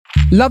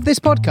Love this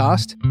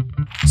podcast?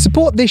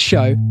 Support this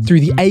show through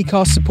the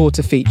Acast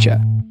supporter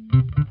feature.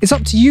 It's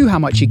up to you how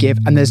much you give,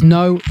 and there's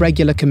no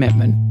regular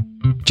commitment.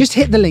 Just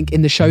hit the link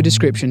in the show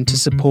description to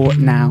support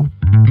now.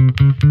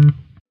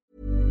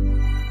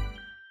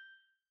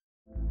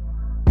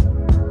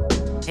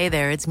 Hey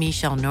there, it's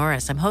Michelle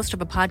Norris. I'm host of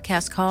a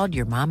podcast called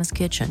Your Mama's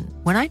Kitchen.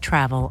 When I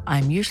travel,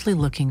 I'm usually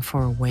looking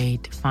for a way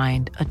to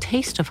find a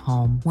taste of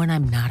home when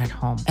I'm not at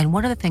home. And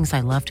one of the things I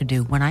love to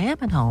do when I am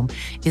at home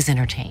is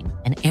entertain.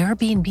 And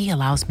Airbnb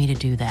allows me to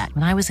do that.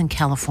 When I was in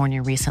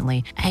California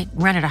recently, I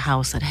rented a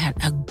house that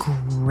had a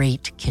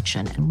great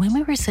kitchen. And when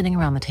we were sitting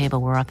around the table,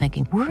 we were all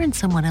thinking, we're in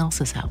someone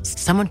else's house.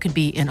 Someone could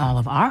be in all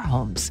of our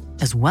homes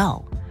as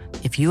well.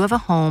 If you have a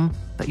home,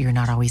 but you're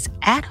not always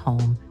at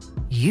home,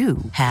 you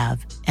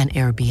have an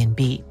Airbnb.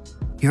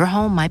 Your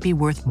home might be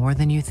worth more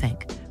than you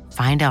think.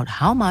 Find out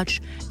how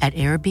much at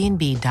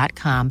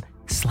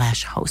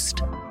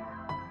airbnb.com/host.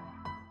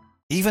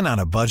 Even on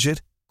a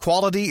budget,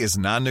 quality is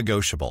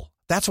non-negotiable.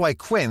 That's why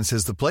Quince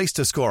is the place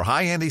to score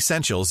high-end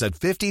essentials at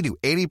 50 to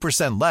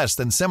 80% less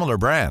than similar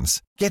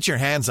brands. Get your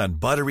hands on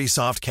buttery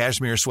soft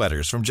cashmere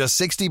sweaters from just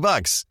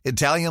 $60,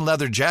 Italian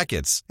leather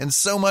jackets, and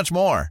so much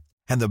more.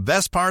 And the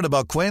best part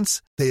about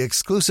Quince, they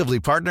exclusively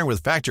partner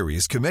with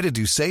factories committed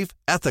to safe,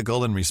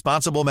 ethical, and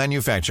responsible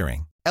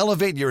manufacturing.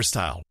 Elevate your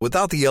style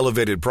without the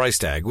elevated price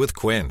tag with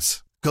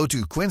Quince. Go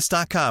to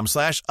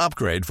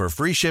quince.com/upgrade for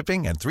free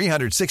shipping and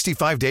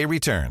 365-day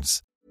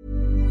returns.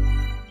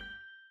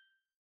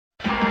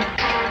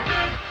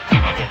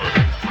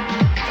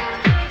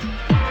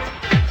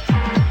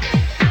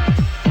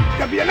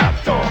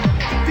 Campionato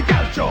di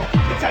calcio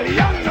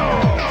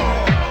italiano.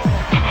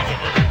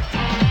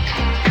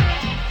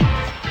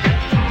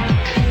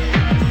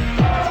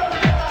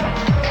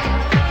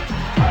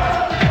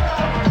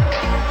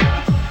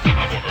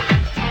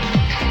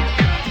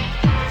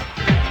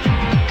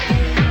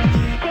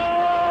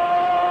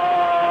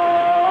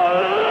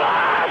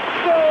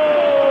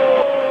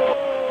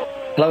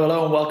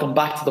 Hello, and welcome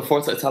back to the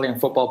Forza Italian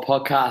Football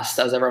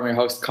Podcast. As ever, I'm your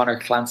host, Connor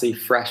Clancy,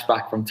 fresh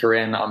back from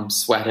Turin. I'm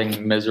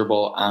sweating,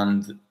 miserable,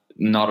 and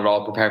not at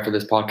all prepared for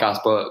this podcast,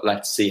 but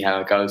let's see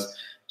how it goes.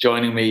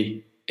 Joining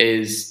me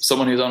is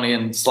someone who's only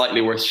in slightly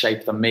worse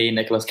shape than me,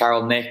 Nicholas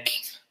Carroll. Nick,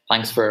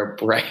 thanks for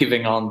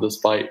braving on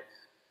despite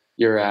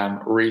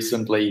your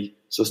recently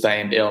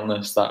sustained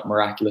illness that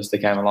miraculously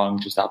came along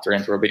just after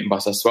Inter were beaten by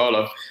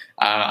Sassuolo,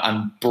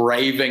 and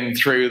braving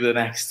through the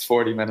next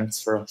 40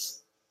 minutes for us.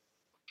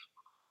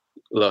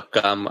 Look,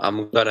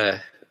 I'm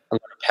gonna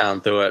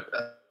pound through it.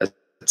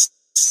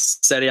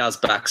 Serie A's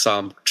back, so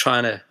I'm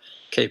trying to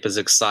keep as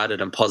excited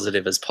and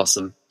positive as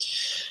possible.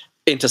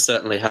 Inter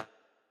certainly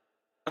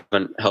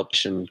haven't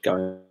helped in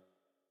going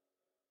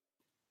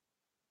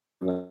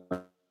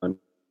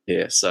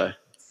here, so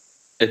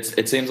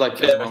it seems like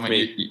for the moment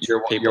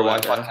your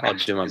Wi-Fi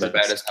connection is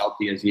about as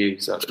healthy as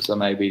you, so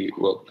maybe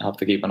we'll have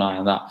to keep an eye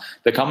on that.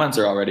 The comments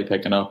are already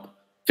picking up.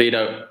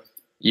 Vito,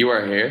 you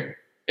are here.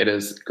 It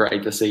is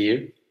great to see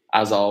you.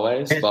 As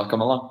always,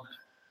 welcome along.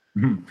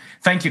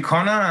 Thank you,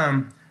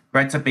 Connor.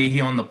 Great to be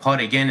here on the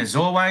pod again, as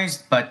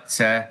always. But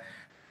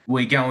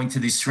we go into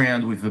this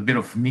round with a bit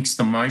of mixed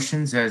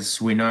emotions. As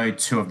we know,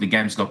 2 of the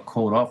games got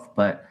called off.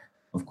 But,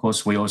 of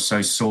course, we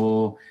also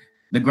saw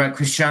the great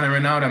Cristiano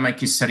Ronaldo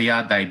make his Serie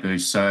A debut.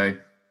 So,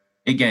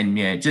 again,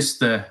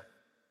 just a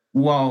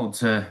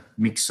wild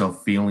mix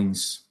of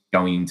feelings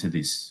going into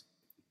this.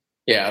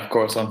 Yeah, of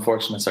course,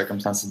 unfortunate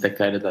circumstances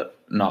dictated that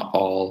not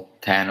all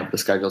 10 of the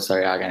scheduled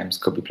Serie A games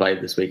could be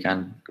played this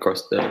weekend. Of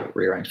course, the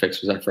rearranged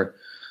fixtures are for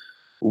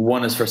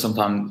one is for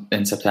sometime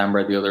in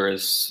September. The other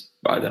is,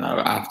 I don't know,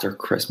 after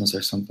Christmas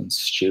or something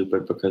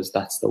stupid, because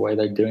that's the way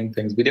they're doing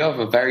things. We do have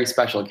a very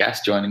special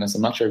guest joining us.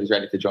 I'm not sure if he's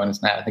ready to join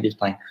us now. I think he's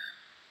playing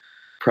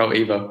Pro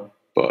Evo,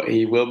 but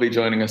he will be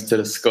joining us to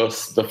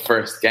discuss the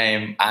first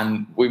game.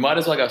 And we might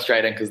as well go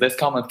straight in, because this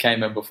comment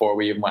came in before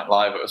we even went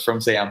live. It was from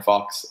CM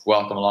Fox.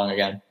 Welcome along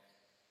again.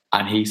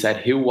 And he said,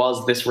 who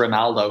was this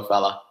Ronaldo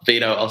fella?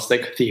 Vito, I'll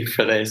stick with you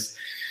for this.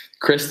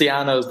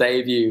 Cristiano's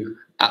debut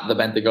at the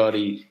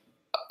Bentegodi,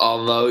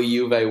 although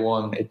Juve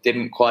won, it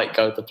didn't quite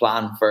go to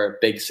plan for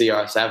big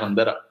CR7,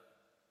 did it?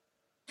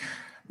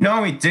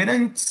 No, it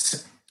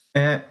didn't.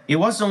 It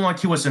wasn't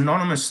like he was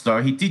anonymous,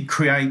 though. He did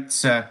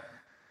create a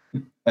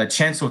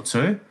chance or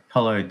two.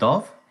 Hello,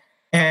 Dov.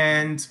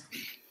 And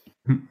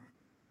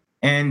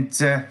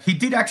he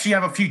did actually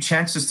have a few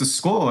chances to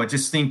score. I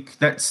just think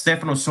that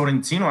Stefano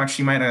Sorrentino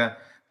actually made a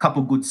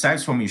couple good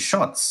saves from his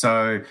shots.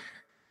 So,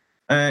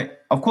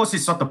 of course,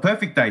 it's not the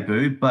perfect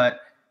debut,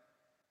 but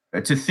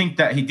to think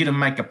that he didn't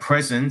make a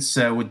presence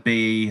would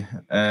be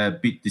a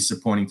bit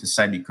disappointing to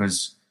say,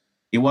 because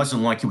it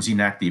wasn't like he was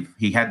inactive.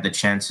 He had the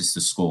chances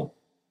to score.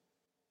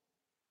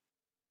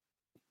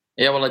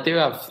 Yeah, well, I do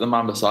have the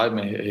man beside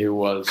me who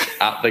was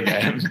at the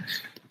game.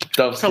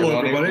 Hello,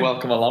 everybody.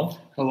 Welcome along.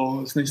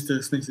 Hello, it's nice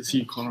to see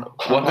you, Connor.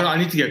 I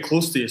need to get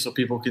close to you so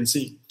people can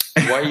see.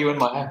 Why are you in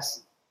my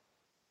house?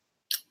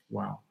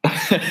 Wow.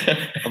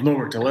 I've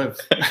nowhere to live.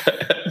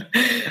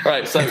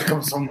 Right, so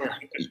come somewhere.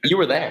 You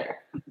were there.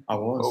 I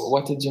was.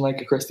 What did you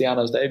make of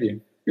Cristiano's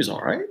debut? was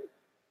all right.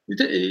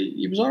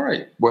 He was all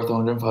right. Worth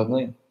 105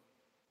 million.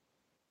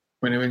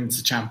 When he wins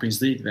the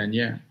Champions League, then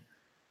yeah.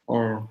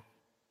 Or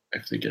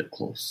if they get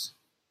close.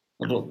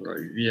 It's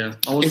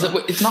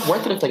not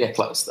worth it if they get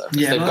close, though.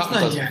 Yeah,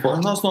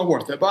 that's not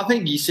worth it. But I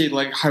think you said,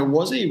 like, how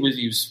was he?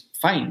 He was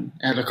fine.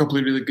 He had a couple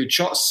of really good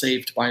shots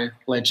saved by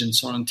legend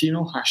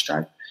Sorrentino,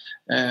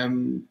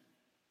 #.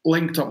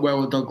 Linked up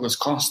well with Douglas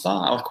Costa.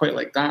 I quite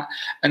like that.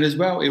 And as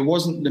well, he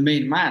wasn't the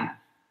main man.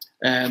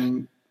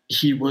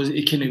 He was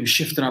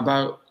shifting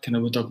about kind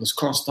of with Douglas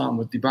Costa and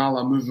with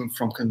Dybala, moving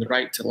from kind of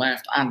right to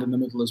left and in the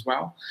middle as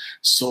well.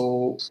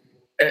 So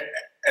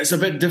it's a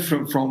bit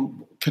different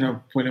from kind of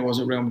when it was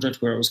at Real Madrid,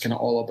 where it was kind of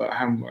all about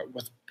him.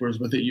 Whereas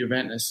with at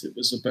Juventus, it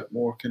was a bit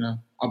more kind of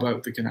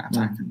about the kind of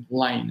attacking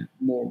line,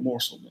 more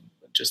so than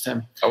just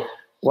him. Oh,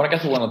 I want to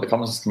get to one of the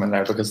comments that's come in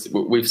there, because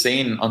we've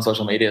seen on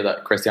social media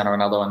that Cristiano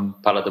Ronaldo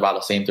and Paulo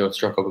Dybala seem to have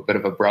struck up a bit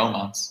of a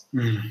bromance.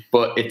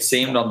 But it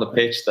seemed on the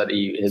pitch that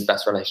his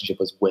best relationship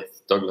was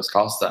with Douglas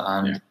Costa.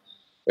 And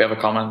we have a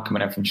comment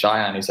coming in from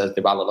Cheyenne who says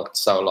Dybala looked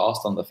so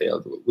lost on the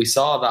field. We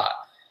saw that,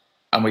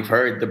 and we've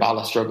heard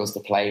Dybala struggles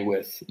to play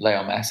with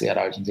Leo Messi at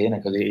Argentina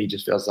because he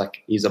just feels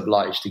like he's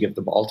obliged to give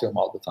the ball to him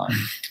all the time.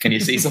 Can you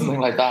see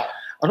something like that?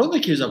 I don't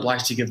think he was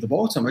obliged to give the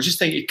ball to him. I just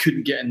think he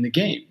couldn't get in the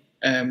game.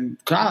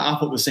 I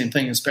thought the same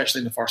thing, especially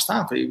in the first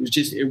half.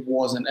 It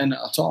wasn't in it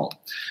at all.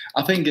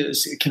 I think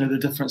it's kind of the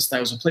different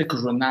styles of play,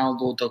 because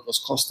Ronaldo, Douglas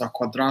Costa,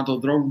 Cuadrado,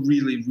 they're all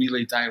really,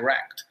 really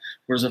direct.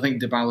 Whereas I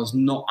think Dybala's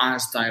not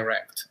as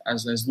direct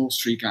as those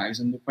three guys.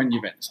 And when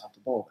Juventus had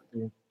the ball, they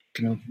were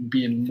kind of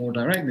being more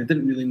direct. They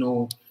didn't really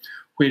know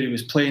where he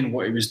was playing,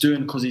 what he was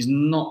doing, because he's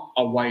not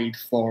a wide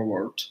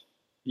forward.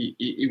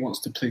 He wants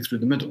to play through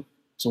the middle.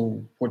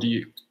 So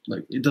he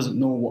doesn't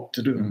know what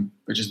to do,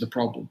 which is the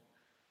problem.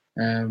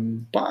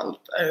 But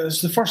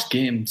it's the first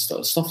game.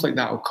 Stuff like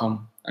that will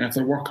come, and if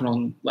they're working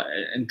on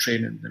in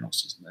training, then I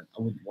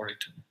wouldn't worry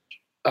too much.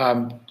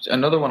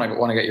 Another one I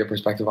want to get your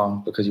perspective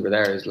on, because you were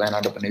there, is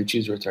Leonardo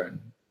Bonucci's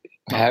return.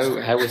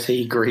 How was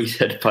he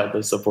greeted by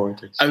the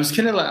supporters? I was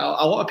kind of like,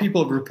 a lot of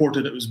people have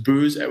reported it was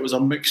boos. It was a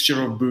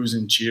mixture of boos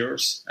and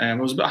cheers. It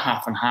was about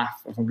half and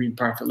half, if I'm being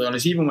perfectly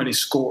honest. Even when he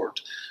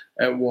scored,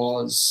 it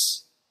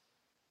was,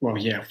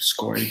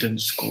 score. He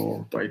didn't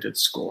score, but he did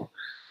score.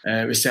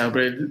 We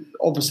celebrated.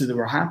 Obviously, they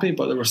were happy,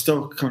 but there were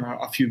still kind of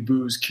a few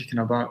boos kicking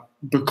about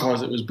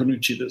because it was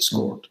Bonucci that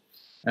scored.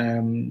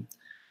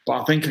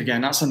 But I think,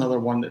 again, that's another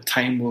one that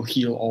time will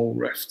heal all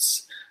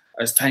rifts.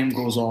 As time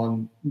goes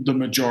on, the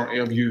majority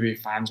of Juve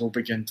fans will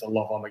begin to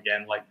love him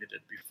again like they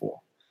did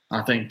before.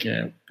 I think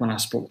when I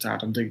spoke to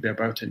Adam Digby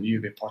about it in the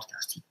Juve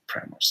podcast, he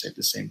pretty much said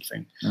the same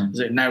thing. It's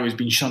like now he's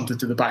been shunted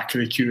to the back of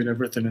the queue and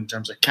everything in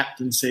terms of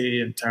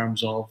captaincy, in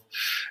terms of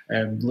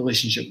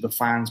relationship with the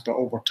fans, but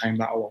over time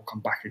that will all come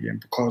back again,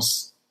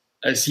 because,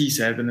 as he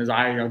said, and as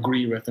I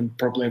agree with, and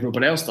probably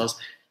everybody else does,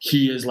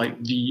 he is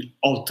like the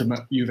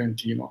ultimate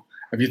Juventino.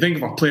 If you think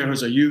of a player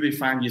who's a Juve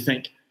fan, you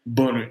think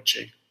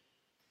Bonucci.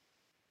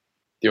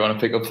 Do you want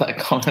to pick up that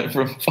comment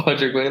from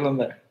Patrick Whelan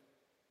there?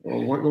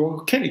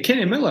 Well,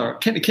 Kenny Miller,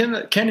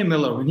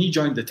 when he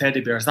joined the Teddy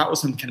Bears, that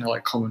was him kind of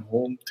like coming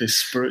home to his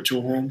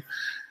spiritual home.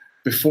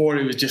 Before,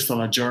 he was just on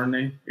a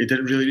journey. He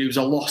was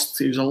a lost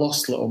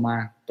little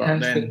man.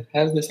 But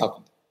how's this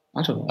happened?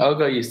 I don't know.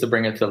 Elgo used to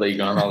bring it to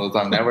League One all the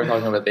time. Now we're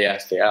talking about the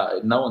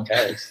SPL. No one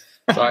cares.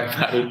 Sorry,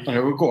 Paddy.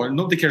 We're going.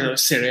 Nobody cares about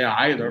Serie A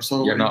either.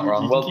 So you're not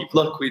wrong. Well,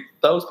 look,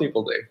 those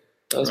people do.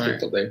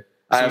 People do.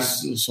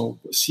 So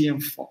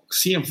CM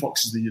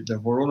Fox is the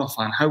Verona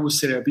fan. How was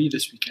Serie B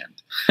this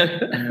weekend?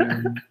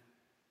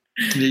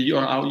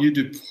 You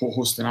do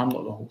hosting. I'm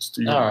not the host.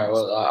 All right.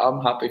 Well,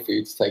 I'm happy for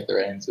you to take the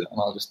reins, and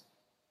I'll just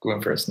go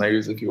in for a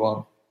snooze if you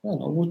want.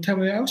 Well, tell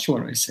me what else you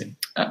want to say.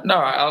 No,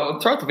 I'll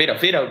throw it to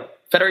Vito.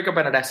 Federico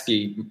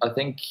Bernardeschi, I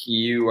think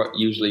you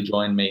usually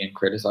join me in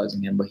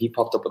criticising him, but he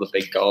popped up with a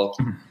big goal.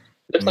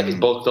 Looks like he's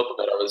bulked up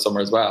a bit over the summer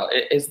as well.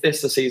 Is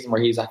this a season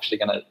where he's actually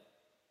going to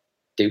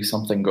do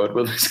something good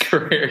with his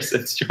career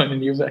since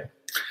joining Juve?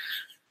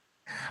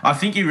 I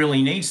think he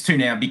really needs to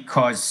now,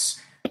 because,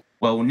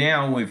 well,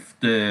 now with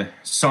the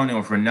signing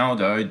of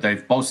Ronaldo,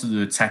 they've bolstered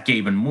the attack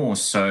even more.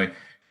 So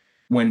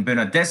when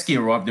Bernardeschi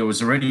arrived, there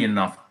was already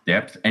enough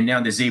depth, and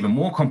now there's even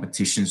more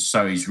competition,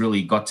 so he's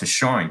really got to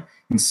shine.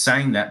 In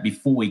saying that,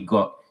 before he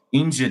got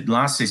injured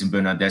last season,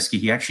 Bernardeschi,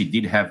 he actually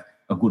did have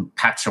a good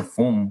patch of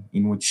form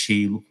in which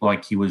he looked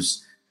like he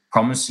was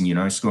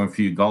promising, scoring a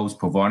few goals,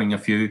 providing a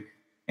few.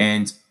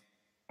 And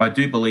I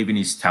do believe in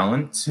his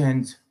talent.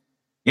 And,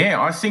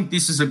 I think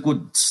this is a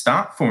good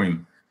start for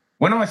him.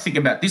 When I think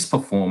about this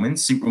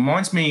performance, it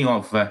reminds me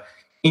of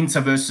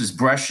Inter versus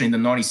Brescia in the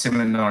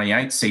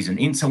 97-98 season.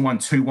 Inter won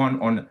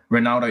 2-1 on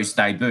Ronaldo's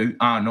debut,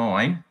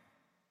 R9.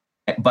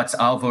 But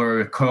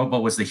Alvaro Corba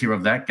was the hero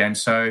of that game.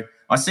 So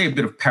I see a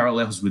bit of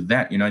parallels with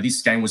that.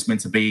 This game was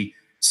meant to be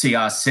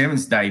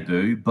CR7's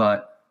debut,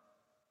 but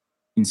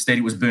instead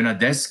it was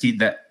Bernardeschi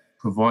that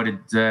provided,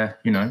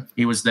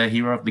 he was the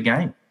hero of the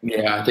game.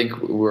 Yeah, I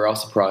think we were all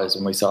surprised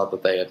when we saw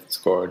that they had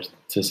scored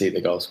to see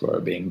the goal scorer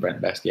being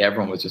Bernardeschi.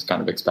 Everyone was just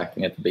kind of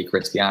expecting it to be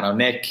Cristiano.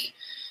 Nick,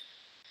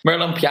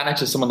 Miralem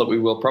Pjanic is someone that we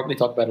will probably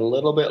talk about a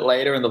little bit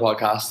later in the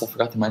podcast. I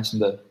forgot to mention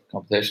the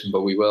competition,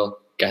 but we will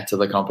get to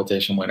the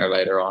competition winner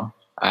later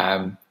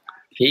on.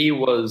 He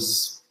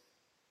was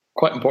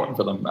quite important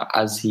for them,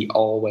 as he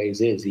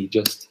always is. He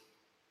just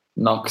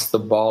knocks the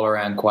ball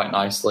around quite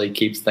nicely,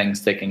 keeps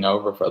things ticking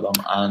over for them.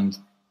 And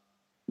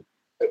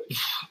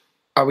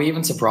are we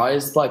even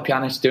surprised by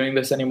Pjanic doing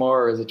this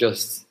anymore, or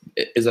is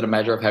it a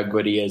measure of how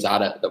good he is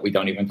at it that we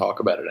don't even talk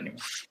about it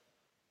anymore?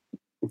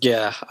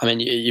 Yeah, I mean,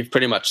 you've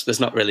pretty much, there's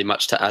not really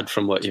much to add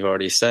from what you've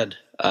already said.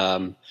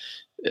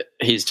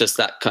 He's just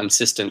that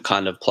consistent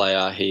kind of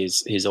player.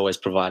 He's always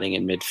providing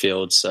in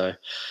midfield. So,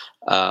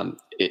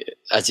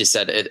 as you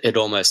said, it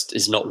almost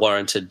is not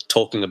warranted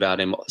talking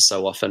about him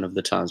so often of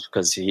the times,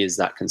 because he is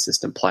that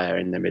consistent player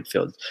in the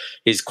midfield.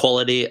 He's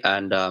quality,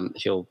 and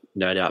he'll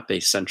no doubt be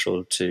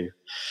central to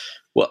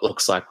what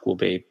looks like will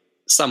be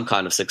some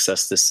kind of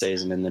success this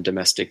season in the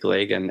domestic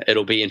league. And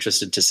it'll be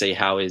interesting to see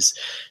how he's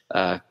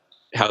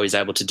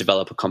able to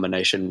develop a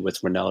combination with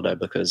Ronaldo,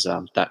 because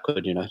that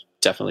could,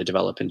 definitely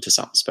develop into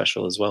something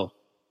special as well.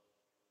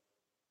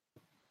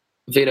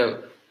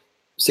 Vito,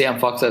 CM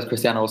Fox says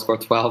Cristiano will score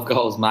 12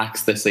 goals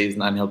max this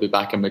season and he'll be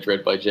back in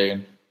Madrid by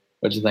June.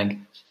 What do you think?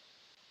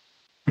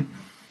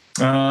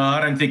 I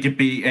don't think it'd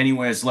be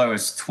anywhere as low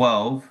as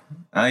 12.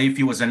 If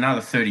he was another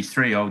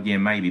 33,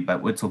 maybe,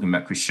 but we're talking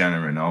about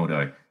Cristiano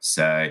Ronaldo.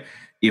 So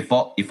if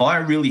I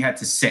really had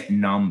to set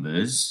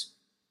numbers,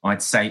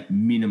 I'd say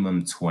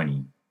minimum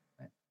 20.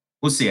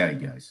 We'll see how it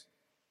goes.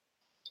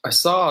 I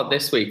saw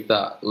this week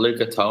that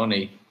Luca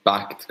Toni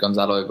backed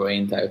Gonzalo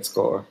Higuain to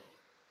outscore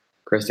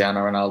Cristiano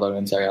Ronaldo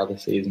in Serie A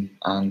this season,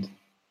 and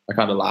I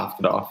kind of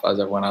laughed it off, as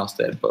everyone else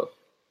did. But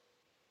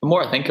the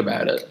more I think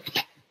about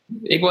it,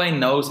 Higuain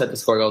knows how to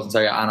score goals in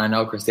Serie A, and I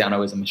know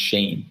Cristiano is a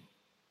machine.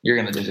 You're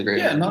going to disagree.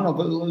 Yeah, no,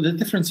 but the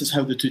difference is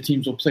how the two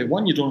teams will play.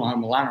 One, you don't know how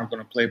Milan are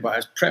going to play, but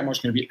it's pretty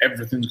much going to be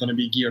everything's going to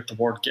be geared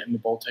toward getting the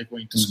ball to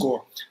Higuain to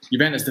score.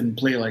 Juventus didn't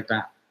play like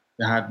that.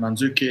 They had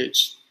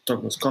Mandzukic,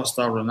 Douglas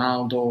Costa,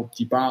 Ronaldo,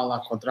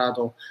 Dybala,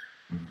 Cuadrado.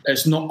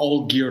 It's not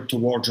all geared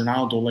towards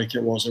Ronaldo like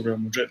it was at Real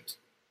Madrid.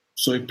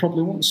 So he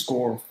probably won't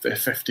score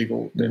 50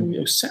 goals. Then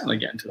he'll certainly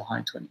get into the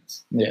high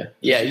 20s.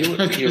 Yeah, you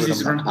would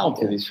he's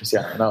Ronaldo. He's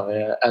Cristiano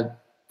Ronaldo. Yeah.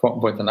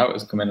 Point to note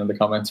has come in the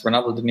comments.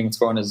 Ronaldo didn't even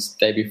score on his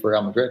debut for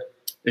Real Madrid.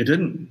 He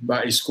didn't,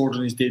 but he scored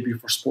on his debut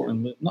for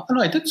Sporting. No,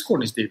 he did score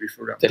on his debut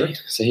for Real Madrid. Did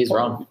he? So he's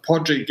wrong.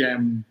 Podrick,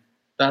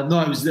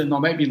 it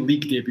might be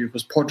league debut,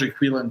 because Podrick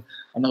Whelan,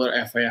 another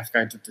FIF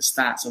guy, did the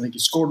stats. I think he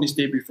scored on his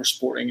debut for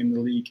Sporting in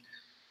the league,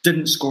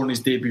 didn't score on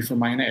his debut for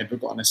Man United,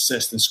 but got an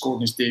assist, and scored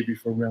on his debut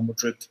for Real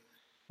Madrid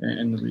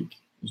in the league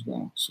as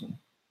well. So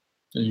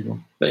there you go.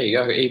 There you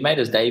go. He made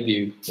his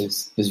debut,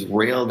 his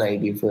real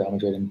debut for Real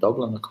Madrid in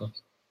Dublin, of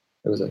course.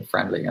 It was a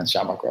friendly against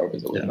Shamrock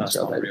Rovers.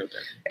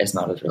 It's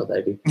not his real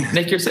debut.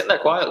 Nick, you're sitting there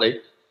quietly.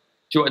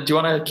 Do you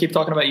want to keep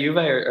talking about Juve,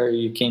 or are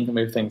you keen to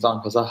move things on?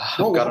 Because I've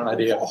got an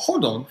idea.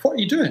 Hold on. What are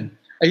you doing?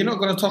 Are you not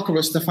going to talk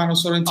about Stefano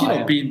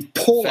Sorrentino being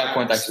pulled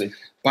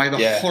by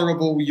the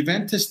horrible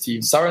Juventus team?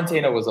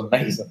 Sorrentino was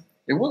amazing.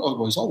 It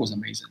was always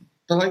amazing.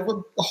 They're like,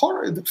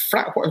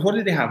 what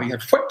did they have? He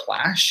had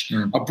whiplash,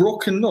 a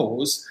broken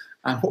nose,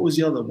 and what was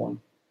the other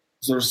one?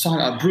 There was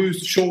a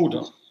bruised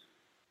shoulder.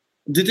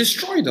 They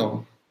destroyed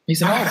him.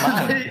 He's an old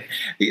man.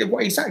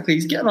 Exactly.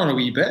 He's getting on a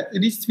wee bit. It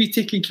needs to be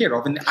taken care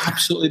of, and they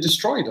absolutely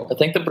destroyed him. I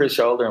think the bruised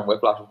shoulder and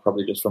whiplash was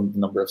probably just from the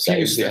number of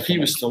saves. If he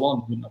was still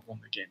on, he wouldn't have won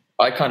the game.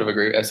 I kind of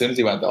agree. As soon as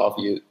he went off,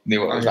 you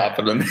knew what was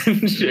happening,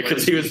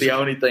 because he was the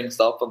only thing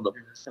stopping them.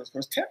 It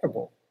was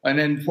terrible. And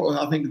then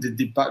I think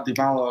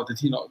Dybala, did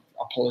he not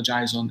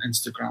apologise on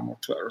Instagram or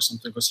Twitter or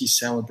something, because he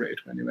celebrated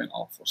when he went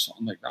off or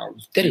something like that?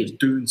 Did he? Was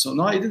doing something.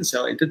 No, he didn't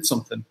celebrate. He did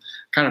something.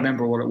 Can't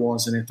remember what it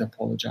was, and he had to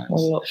apologise. What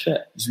a little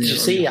shit. Did you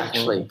see,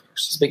 actually,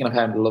 speaking of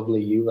how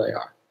lovely Juve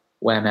are,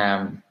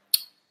 when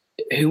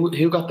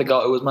who got the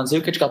goal? It was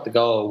Mandzukic got the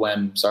goal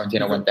when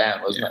Sorrentino went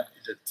down, wasn't it?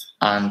 He did.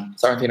 And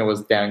Sorrentino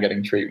was down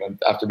getting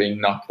treatment after being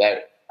knocked out.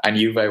 And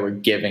Juve were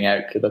giving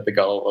out that the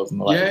goal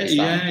wasn't allowed.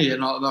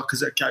 No,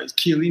 because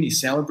Chiellini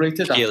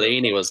celebrated.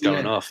 Chiellini was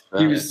going off.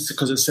 He was,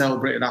 because it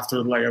celebrated after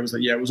the leg. I was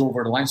like, it was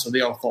over the line, so they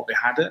all thought they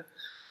had it.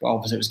 But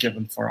obviously, it was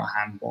given for a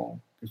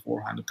handball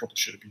beforehand. It probably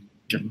should have been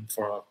given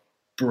for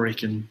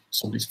breaking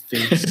somebody's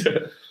face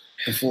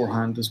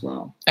beforehand as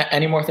well.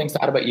 Any more things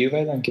to add about Juve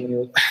then?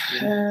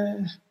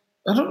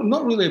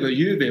 Not really about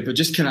Juve, but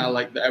just kind of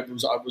like it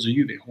was a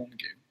Juve home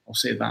game. I'll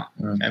say that.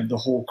 The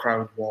whole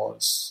crowd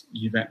was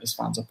Juventus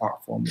fans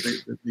apart from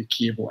the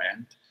Chievo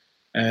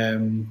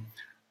end.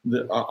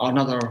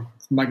 Another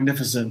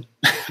magnificent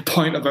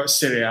point about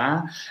Serie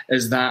A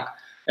is that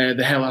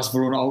the Hellas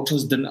Verona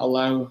Ultras didn't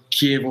allow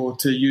Chievo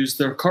to use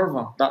their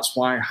curva. That's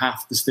why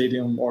half the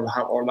stadium or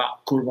that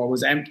curva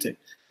was empty,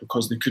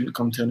 because they couldn't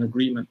come to an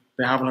agreement.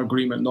 They have an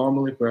agreement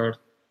normally where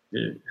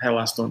the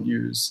Hellas don't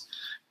use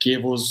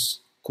Chievo's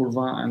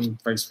curva and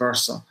vice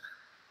versa.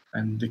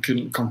 And they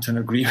couldn't come to an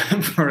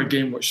agreement for a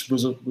game which they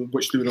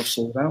would have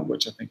sold out,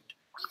 which I think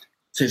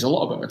says a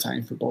lot about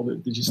Italian football,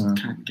 that they just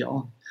can't get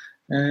on.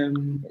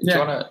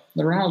 The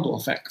Ronaldo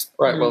effect.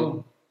 Right,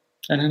 well,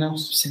 Anything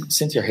else?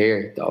 Since you're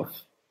here, Dov,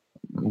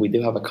 we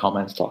do have a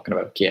comment talking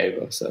about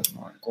Chievo, so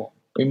All right, go on.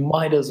 we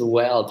might as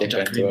well dip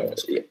into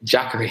it.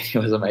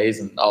 Jaccarini was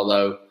amazing,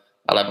 although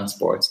 11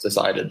 Sports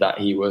decided that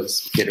he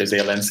was Peter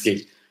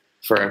Zielinski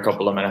for a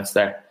couple of minutes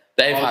there.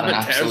 They've had an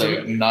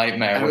absolute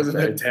nightmare. It was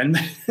about 10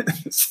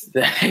 minutes.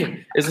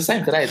 It's the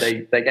same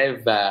today. They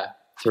gave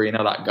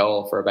Torino that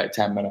goal for about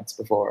 10 minutes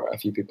before a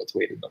few people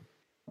tweeted them.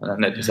 And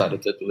then they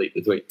decided to delete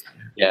the tweet.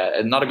 Yeah,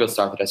 and not a good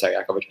start for Serie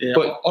A coverage. Yeah,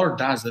 but, or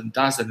Dazn in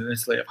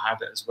Italy have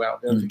had it as well.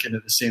 They're kind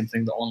of the same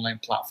thing. The online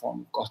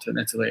platform got it in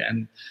Italy,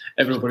 and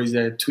everybody's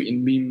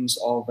tweeting memes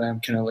of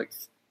kind of like,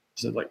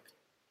 is it like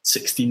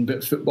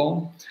 16-bit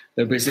football?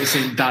 They're basically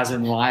saying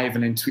Dazn live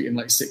and then tweeting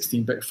like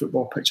 16-bit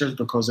football pictures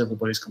because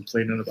everybody's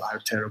complaining about how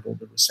terrible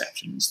the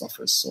reception and stuff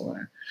is. So,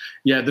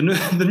 yeah, the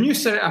new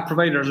Serie A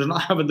providers are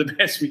not having the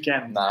best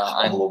weekend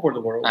all over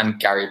the world. And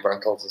Gary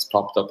Bertels has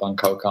popped up on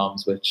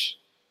co-coms, which...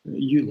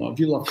 You love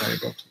Gary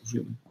Bertels,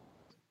 really.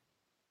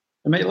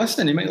 He might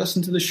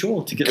listen to the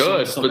show to get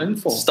some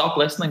info. Stop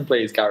listening,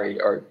 please,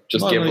 Gary, or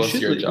just give us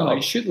your job. No,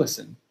 you should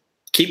listen.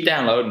 Keep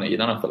downloading it. You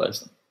don't have to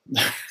listen.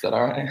 Is that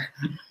all right?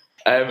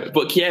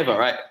 But Chievo,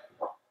 right?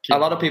 A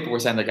lot of people were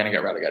saying they're going to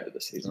get relegated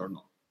this season or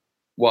not.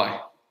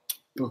 Why?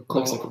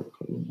 Because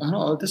I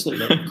know this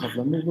looks like a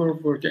couple.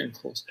 We're getting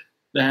close.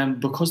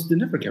 Because they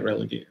never get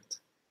relegated.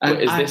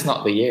 Is this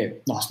not the year?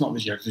 No, it's not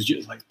this year.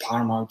 There's like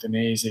Parma,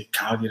 Udinese,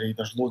 Cagliari.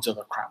 There's loads of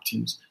other crap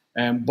teams.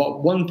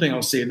 But one thing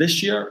I'll say,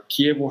 this year,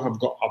 Chievo have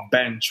got a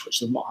bench, which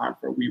they've not had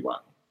for a wee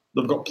while.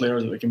 They've got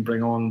players that they can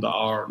bring on that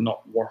are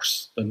not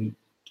worse than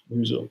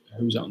who's out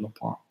in the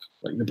park.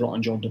 Like they brought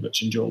in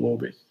Djordjevic and Joe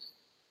Lobby.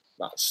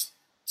 That's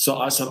an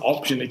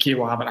option that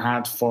Chievo haven't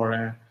had for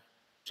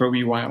a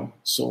wee while.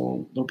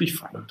 So they'll be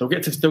fine. They'll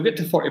get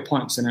to 40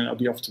 points and then it'll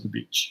be off to the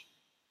beach.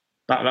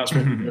 That's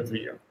what we do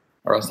every year.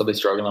 Or else they'll be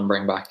struggling and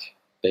bring back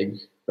big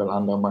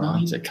Rolando Martin. No,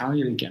 he's at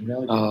Cagliari getting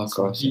relegated. Oh, of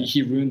course.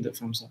 He ruined it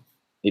for himself.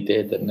 He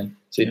did, didn't he?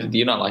 So do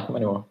you not like him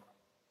anymore?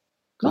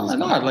 No,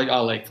 I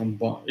like him,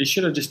 but he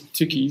should have just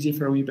took it easy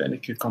for a wee bit and he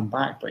could come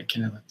back, but he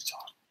kind of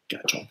get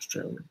a job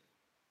straight away.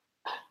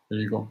 There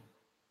you go.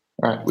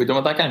 All right, we done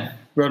with that game?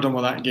 We're done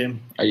with that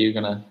game. Are you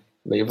going to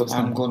leave us?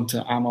 I'm going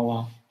to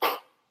Amala.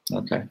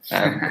 Okay.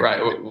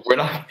 Right. We're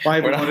not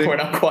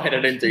quite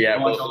at Inter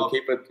yet. We'll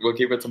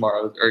keep it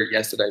tomorrow or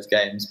yesterday's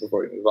games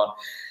before we move on.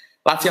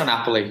 Lazio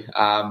Napoli.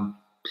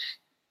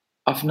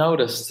 I've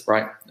noticed,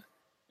 right?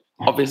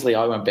 Obviously,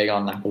 I went big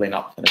on Napoli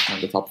not finishing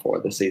in the top four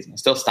this season. I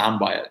still stand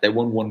by it. They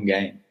won one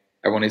game.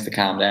 Everyone needs to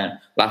calm down.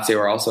 Lazio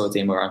are also a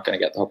team who aren't going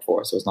to get top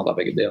four, so it's not that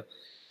big a deal.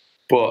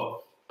 But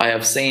I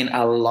have seen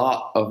a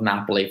lot of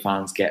Napoli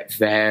fans get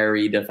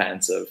very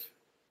defensive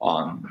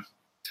on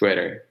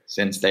Twitter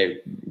since they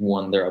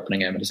won their opening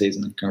game of the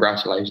season.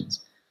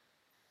 Congratulations.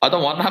 I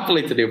don't want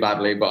Napoli to do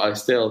badly, but I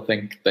still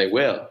think they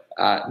will.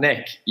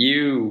 Nick,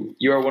 you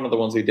are one of the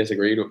ones who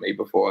disagreed with me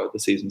before the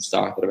season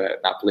started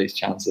about Napoli's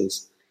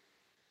chances.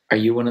 Are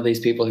you one of these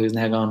people who's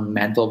now gone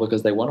mental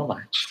because they won a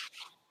match?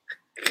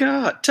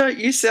 God, don't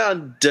you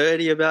sound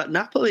dirty about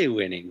Napoli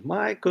winning?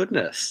 My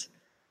goodness.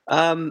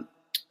 I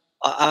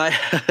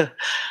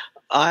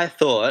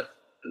thought,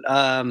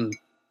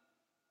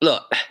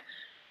 look,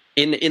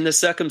 in the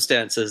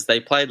circumstances, they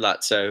played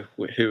Lazio,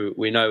 who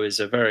we know is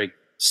a very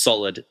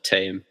solid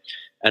team.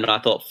 And I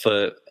thought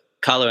for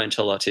Carlo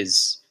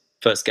Ancelotti's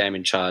first game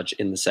in charge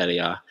in the Serie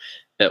A,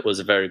 it was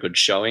a very good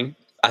showing.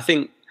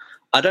 I'm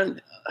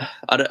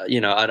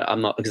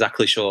not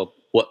exactly sure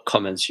what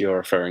comments you're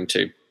referring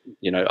to.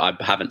 I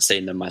haven't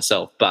seen them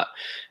myself. But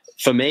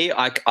for me,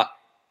 I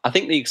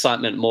think the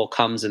excitement more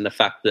comes in the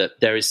fact that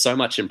there is so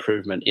much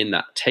improvement in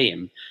that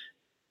team,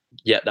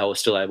 yet they were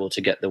still able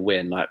to get the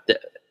win. Like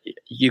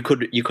you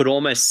could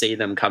almost see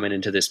them coming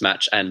into this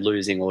match and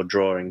losing or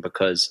drawing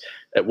because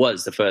it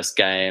was the first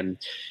game,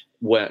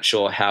 weren't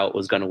sure how it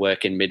was going to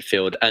work in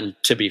midfield. And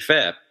to be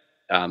fair,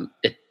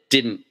 it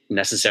didn't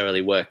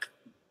necessarily work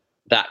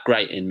that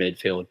great in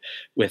midfield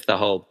with the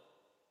whole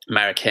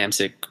Marek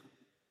Hamsik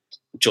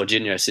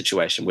Jorginho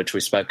situation, which we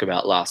spoke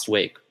about last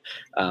week.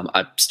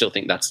 I still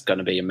think that's going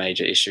to be a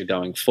major issue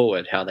going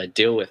forward, how they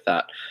deal with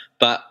that.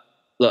 But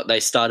look,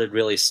 they started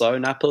really slow,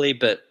 Napoli,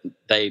 but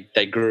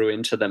they grew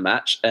into the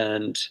match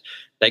and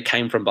they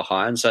came from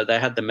behind, so they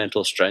had the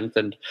mental strength.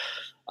 And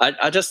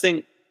I just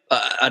think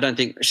I don't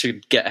think we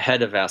should get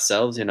ahead of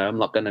ourselves. I'm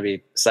not going to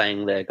be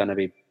saying they're going to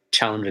be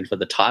challenging for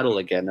the title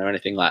again or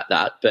anything like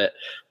that. But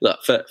look,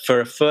 for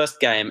a first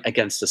game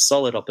against a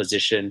solid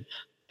opposition,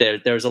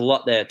 there's a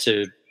lot there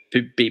to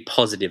be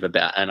positive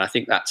about, and I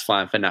think that's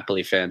fine for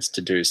Napoli fans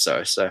to do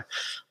so. So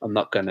I'm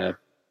not going to,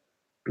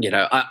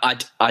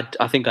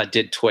 I think I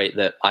did tweet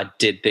that I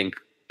did think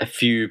a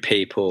few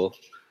people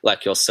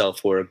like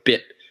yourself were a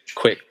bit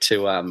quick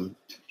to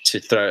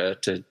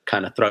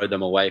kind of throw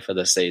them away for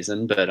the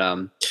season, but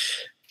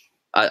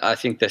I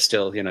think they're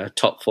still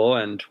top four,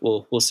 and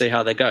we'll see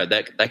how they go.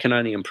 They can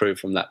only improve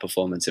from that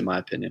performance, in my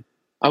opinion.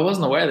 I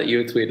wasn't aware that you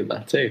had tweeted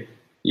that too,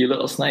 you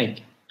little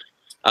snake.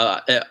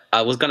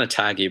 I was going to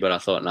tag you, but I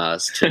thought, no,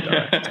 it's too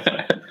direct.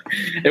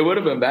 It would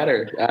have been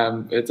better.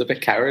 It's a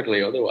bit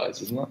cowardly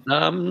otherwise, isn't it?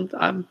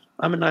 I'm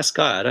a nice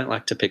guy. I don't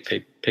like to pick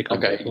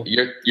on people.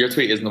 Your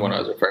tweet isn't the one I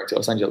was referring to.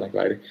 I'll send you a link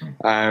later.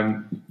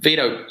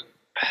 Vito,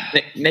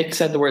 Nick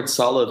said the word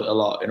solid a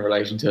lot in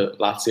relation to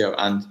Lazio,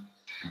 and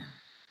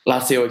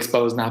Lazio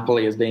exposed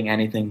Napoli as being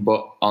anything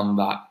but on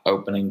that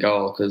opening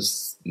goal,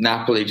 because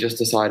Napoli just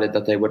decided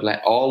that they would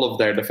let all of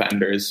their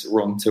defenders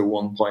run to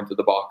one point of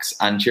the box,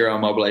 and Ciro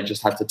Immobile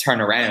just had to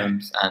turn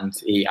around, and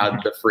he had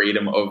the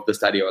freedom of the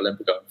Stadio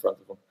Olimpico in front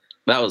of him.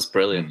 That was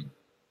brilliant.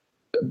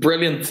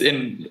 Brilliant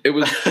in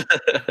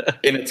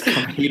its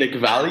comedic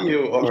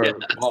value, or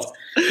what?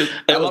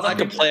 It was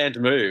like a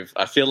planned move.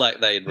 I feel like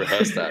they'd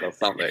rehearsed that or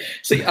something.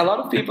 See, a lot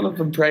of people have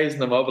been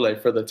praising Immobile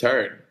for the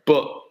turn,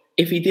 but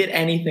if he did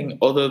anything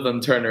other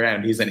than turn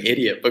around, he's an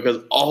idiot, because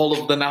all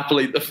of the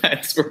Napoli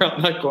defence were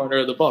on that corner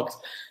of the box.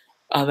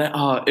 And then,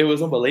 it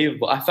was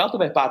unbelievable. I felt a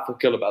bit bad for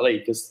Koulibaly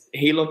because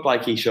he looked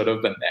like he should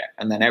have been there,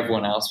 and then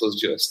everyone else was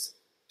just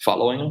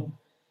following him.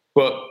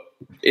 But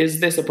is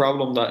this a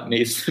problem that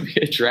needs to be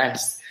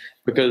addressed?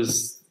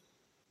 Because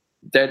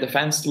their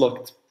defence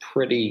looked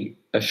pretty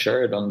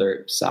assured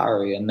under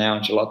Sarri, and now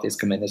Ancelotti's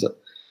come in. Is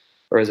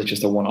it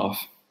just a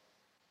one-off?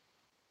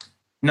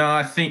 No,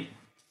 I think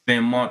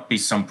there might be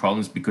some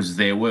problems because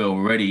there were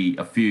already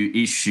a few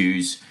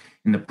issues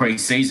in the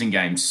pre-season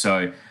games.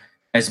 So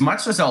as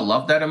much as I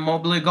love that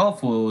Immobile goal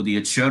for the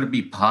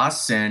Acerbi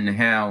pass and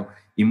how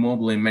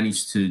Immobile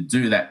managed to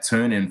do that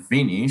turn and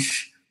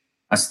finish,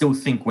 I still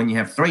think when you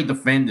have three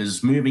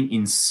defenders moving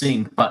in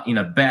sync but in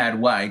a bad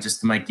way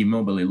just to make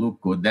Immobile look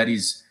good, that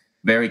is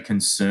very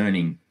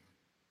concerning.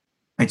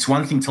 It's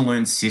one thing to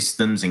learn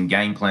systems and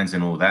game plans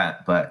and all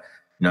that, but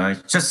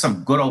just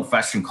some good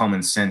old-fashioned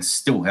common sense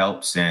still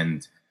helps,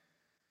 and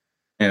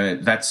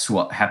that's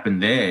what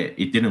happened there.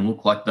 It didn't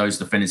look like those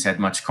defenders had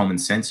much common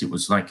sense. It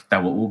was like they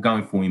were all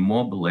going for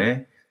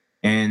Immobile,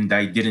 and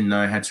they didn't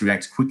know how to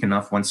react quick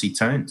enough once he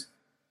turned.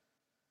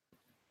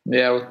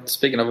 Yeah, well,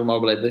 speaking of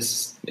Immobile,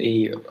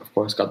 he of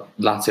course got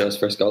Lazio's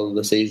first goal of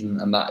the season,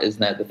 and that is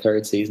now the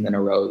third season in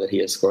a row that he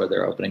has scored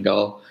their opening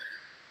goal.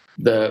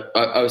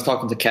 I was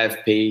talking to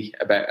Kev P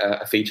about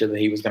a feature that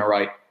he was going to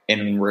write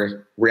in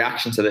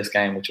reaction to this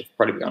game, which will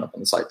probably be going up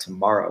on the site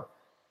tomorrow.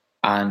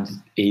 And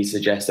he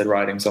suggested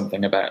writing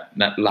something about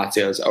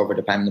Lazio's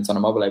overdependence on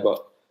Immobile,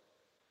 but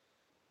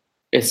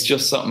it's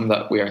just something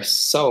that we are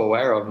so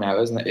aware of now,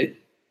 isn't it?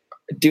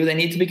 Do they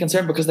need to be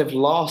concerned because they've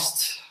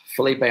lost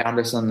Felipe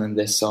Anderson in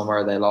this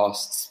summer? They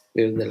lost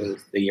the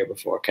year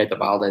before, Keita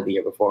Balde the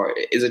year before.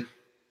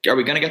 Are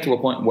we going to get to a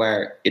point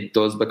where it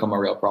does become a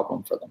real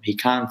problem for them? He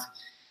can't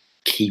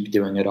keep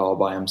doing it all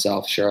by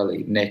himself,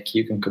 surely. Nick,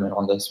 you can come in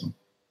on this one.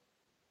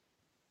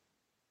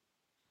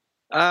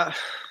 I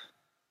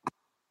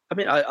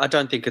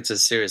don't think it's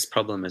as serious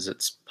problem as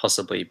it's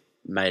possibly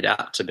made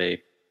out to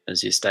be,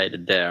 as you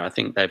stated there. I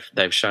think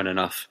they've shown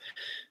enough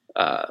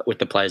with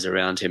the players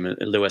around him,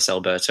 Luis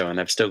Alberto, and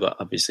they've still got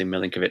obviously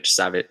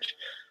Milinkovic-Savic.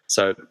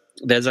 So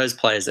there's those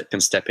players that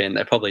can step in.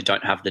 They probably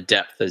don't have the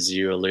depth, as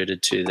you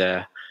alluded to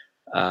there,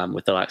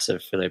 with the likes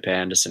of Felipe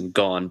Anderson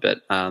gone.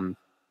 But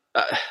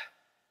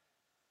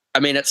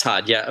it's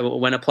hard. Yeah,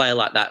 when a player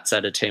like that's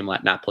at a team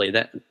like Napoli,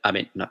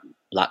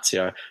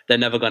 Lazio, they're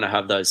never going to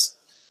have those.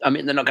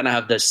 They're not going to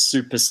have this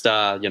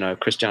superstar,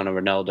 Cristiano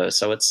Ronaldo.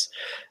 So it's,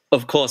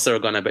 of course, there are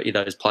going to be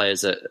those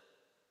players that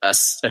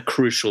are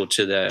crucial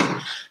to their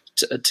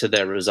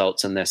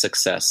results and their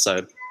success.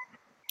 So,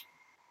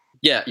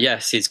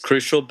 yes, he's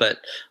crucial, but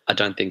I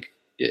don't think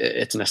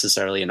it's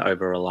necessarily an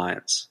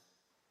over-reliance.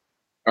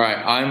 All right,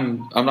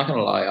 I'm not going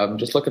to lie. I'm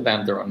just looking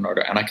down the run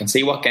order, and I can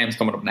see what game's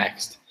coming up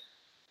next.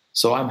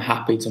 So I'm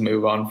happy to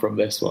move on from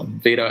this one.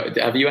 Vito,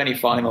 have you any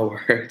final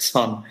words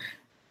on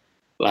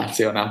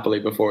Lazio Napoli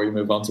before you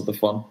move on to the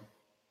fun?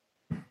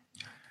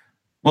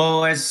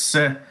 Well, as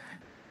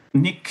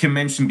Nick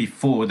mentioned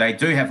before, they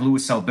do have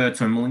Luis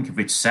Alberto and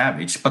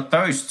Milinkovic-Savic, but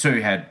those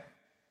two had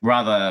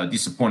rather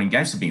disappointing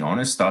games, to be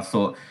honest. I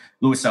thought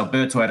Luis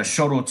Alberto had a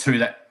shot or two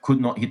that could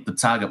not hit the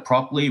target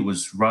properly. It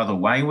was rather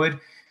wayward.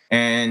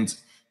 And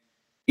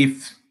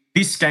if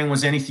this game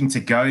was anything to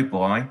go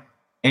by,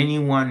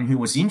 anyone who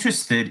was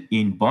interested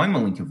in buying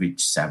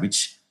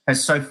Milinkovic-Savic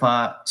has so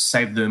far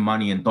saved their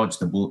money and dodged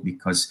the bullet,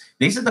 because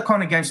these are the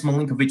kind of games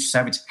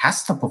Milinkovic-Savic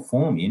has to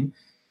perform in,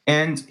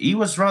 and he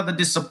was rather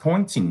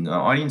disappointing.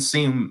 I didn't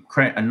see him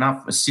create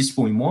enough assists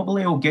for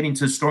Immobile or get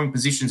into scoring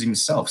positions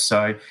himself.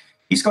 So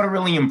he's got to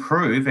really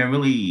improve and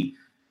really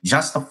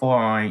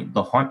justify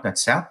the hype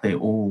that's out there,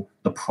 or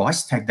the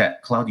price tag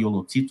that Claudio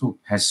Lotito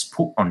has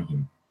put on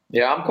him.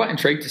 Yeah, I'm quite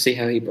intrigued to see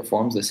how he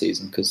performs this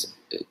season, because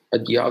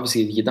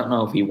obviously you don't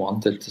know if he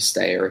wanted to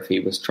stay or if he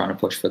was trying to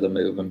push for the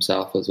move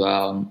himself as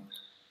well. And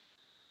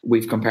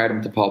we've compared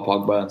him to Paul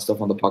Pogba and stuff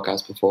on the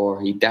podcast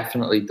before. He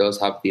definitely does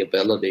have the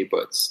ability,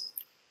 but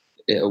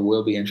it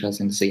will be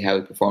interesting to see how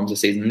he performs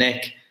this season.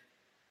 Nick,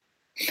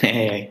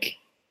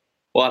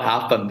 what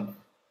happened?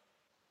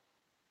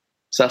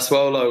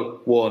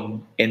 Sassuolo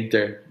 1,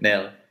 Inter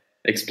 0.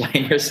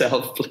 Explain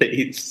yourself,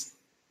 please.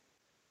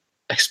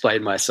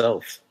 Explain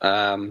myself.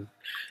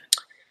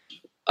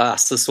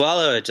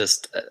 Sassuolo are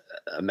just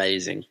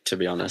amazing, to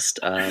be honest.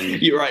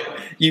 You're right.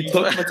 You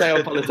took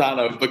Matteo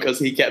Politano because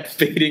he kept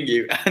feeding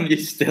you, and you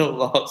still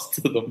lost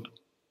to them.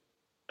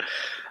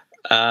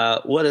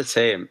 What a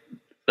team!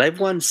 They've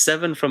won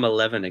 7 from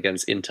 11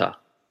 against Inter.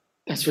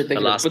 That's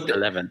ridiculous. The last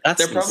 11.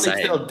 That's they're probably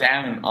insane. still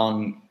down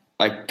on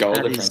like goal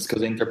difference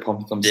because Inter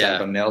pumped them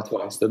 7-0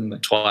 twice, didn't they?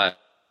 Twice,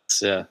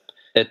 yeah.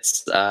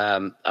 It's how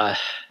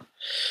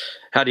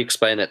do you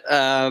explain it?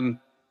 I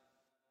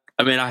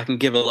mean, I can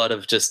give a lot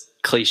of just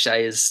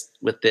cliches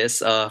with this.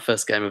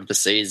 First game of the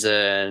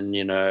season,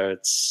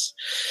 it's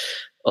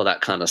all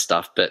that kind of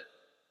stuff, but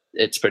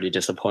it's pretty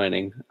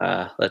disappointing.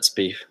 Let's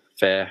be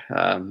fair.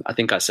 I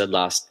think I said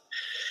last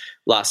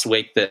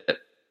week that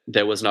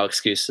there was no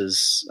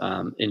excuses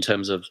in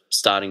terms of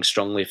starting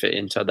strongly for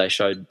Inter. They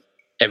showed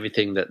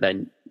everything that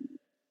they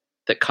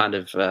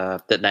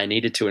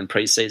needed to in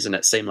pre-season.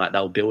 It seemed like they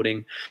were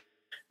building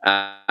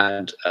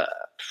and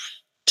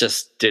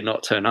just did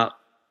not turn up.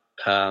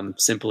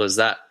 Simple as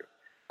that.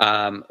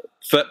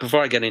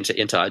 Before I get into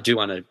Inter, I do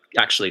want to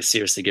actually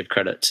seriously give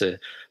credit to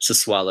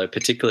Sassuolo,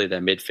 particularly their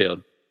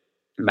midfield,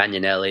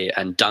 Magnanelli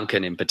and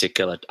Duncan in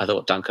particular. I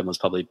thought Duncan was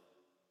probably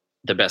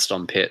the best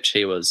on pitch.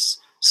 He was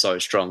so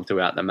strong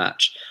throughout the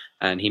match,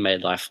 and he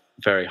made life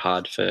very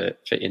hard for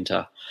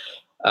Inter.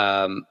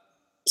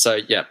 So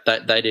yeah,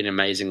 they did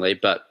amazingly.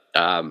 But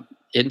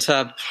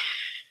Inter,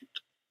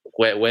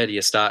 where do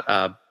you start?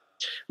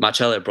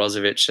 Marcelo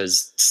Brozovic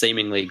has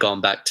seemingly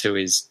gone back to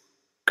his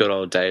good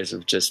old days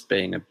of just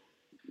being a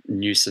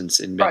nuisance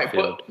in midfield. Right,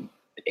 but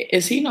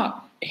is he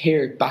not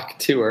here back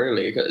too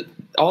early?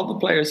 All the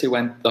players who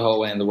went the whole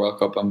way in the World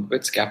Cup, I'm a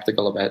bit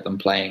sceptical about them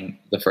playing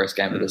the first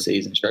game of the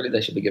season. Surely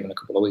they should be given a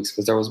couple of weeks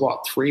because there was,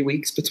 3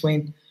 weeks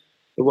between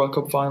the World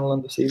Cup final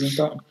and the season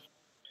starting?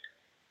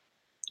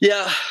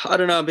 Yeah, I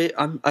don't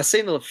know. I've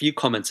seen a few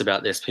comments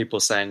about this. People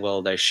saying,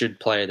 well, they should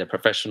play. They're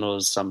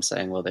professionals. Some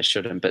saying, well, they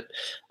shouldn't. But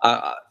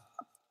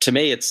to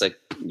me, it's like,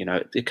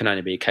 it can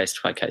only be a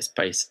case-by-case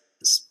basis.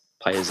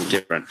 Players are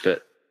different.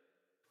 But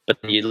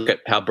you look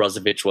at how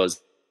Brozovic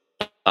was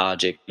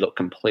lethargic, looked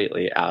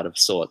completely out of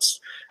sorts.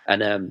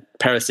 And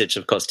Perisic,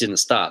 of course, didn't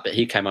start, but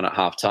he came on at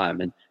half-time.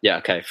 And,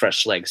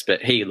 fresh legs.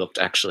 But he looked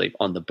actually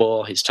on the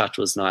ball. His touch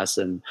was nice,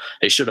 and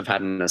he should have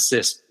had an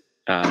assist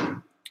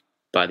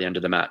by the end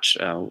of the match,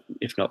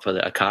 if not for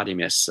the Icardi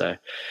miss. So,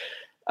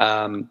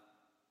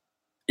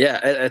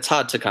 it's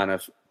hard to kind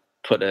of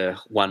put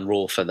one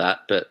rule for that,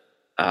 but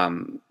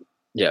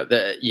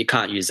you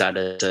can't use that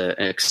as an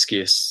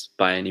excuse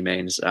by any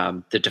means.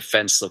 The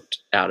defence looked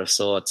out of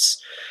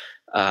sorts.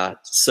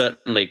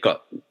 Certainly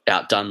got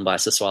outdone by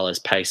Sassuolo's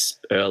pace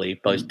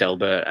early. Both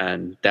Delbert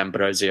and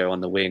D'Ambrosio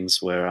on the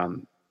wings were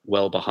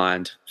well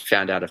behind,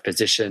 found out of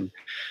position.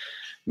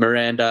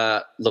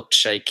 Miranda looked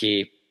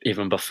shaky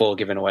even before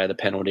giving away the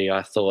penalty,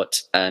 I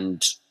thought.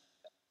 And,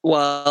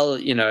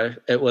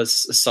 it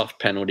was a soft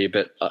penalty,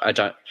 but I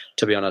don't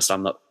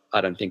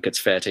think it's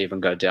fair to even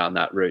go down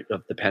that route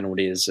of the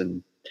penalties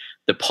and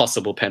the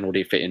possible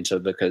penalty for Inter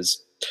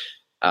because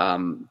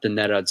the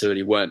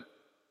Nerazzurri weren't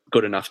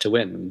good enough to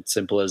win.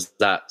 Simple as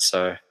that.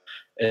 So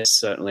it's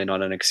certainly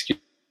not an excuse.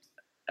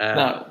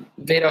 No,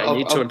 Vito, they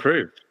need to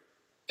improve.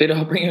 Vito,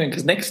 I'll bring you in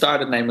because Nick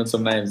started naming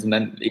some names and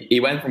then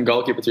he went from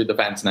goalkeeper through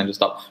defence and then just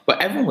stopped.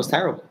 But everyone was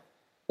terrible.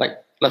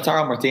 Like,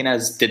 Lautaro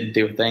Martinez didn't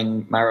do a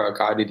thing. Mauro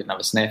Icardi didn't have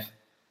a sniff.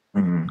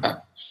 Mm-hmm.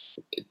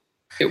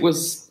 It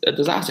was a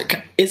disaster.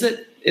 Is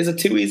it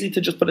too easy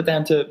to just put it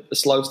down to a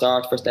slow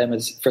start, first game of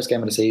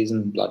the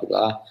season, blah, blah,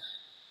 blah?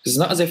 Because it's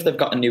not as if they've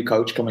got a new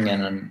coach coming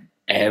in and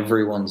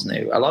everyone's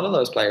new. A lot of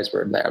those players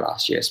were there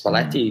last year.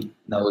 Spalletti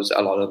knows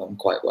a lot of them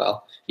quite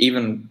well.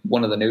 Even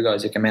one of the new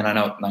guys who came in, I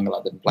know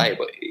Nangolan didn't play,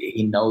 but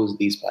he knows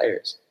these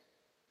players.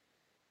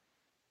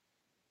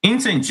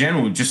 Inter in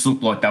general just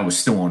looked like they were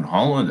still on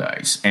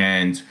holidays.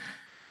 And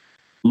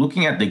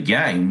looking at the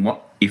game,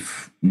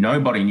 if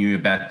nobody knew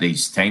about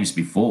these teams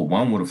before,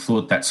 one would have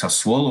thought that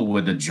Sassuolo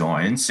were the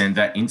Giants and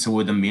that Inter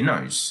were the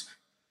Minnows.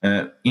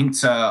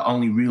 Inter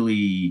only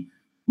really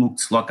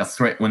looked like a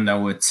threat when they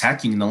were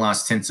attacking in the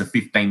last 10 to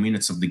 15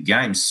 minutes of the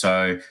game.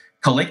 So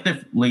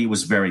collectively it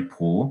was very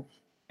poor.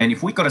 And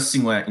if we got to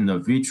single out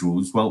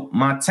individuals, well,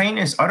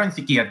 Martinez, I don't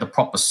think he had the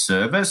proper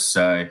service.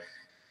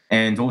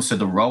 And also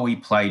the role he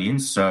played in.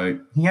 So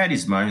he had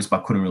his moments,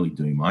 but couldn't really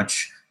do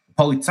much.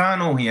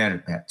 Politano, he had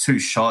about 2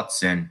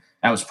 shots, and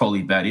that was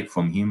probably about it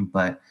from him.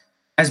 But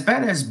as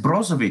bad as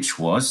Brozovic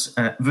was,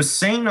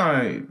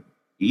 Vecino,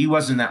 he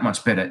wasn't that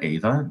much better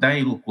either.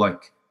 They look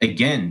like,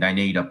 again, they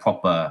need a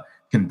proper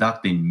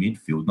conductor in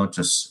midfield, not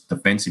just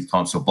defensive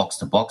types or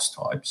box-to-box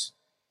types.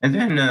 And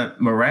then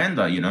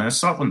Miranda,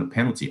 aside from the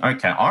penalty,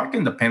 okay, I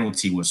reckon the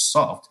penalty was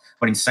soft,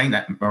 but in saying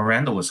that,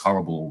 Miranda was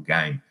horrible all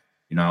game.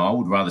 I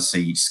would rather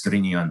see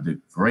Skriniar and De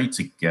Vrij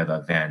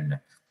together than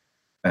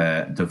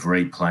De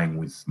Vrij playing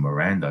with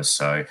Miranda.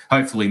 So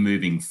hopefully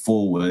moving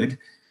forward,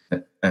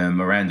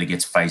 Miranda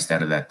gets phased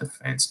out of that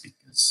defence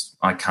because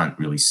I can't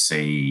really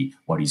see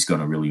what he's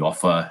going to really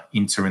offer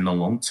Inter in the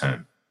long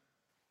term.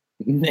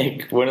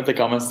 Nick, one of the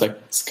comments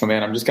that's come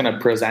in, I'm just going to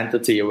present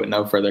it to you with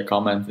no further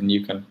comment and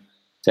you can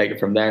take it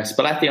from there.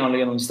 Spalletti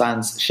only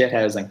understands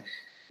shithousing.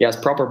 He has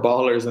proper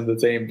ballers in the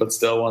team, but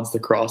still wants to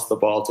cross the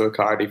ball to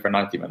Icardi for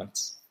 90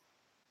 minutes.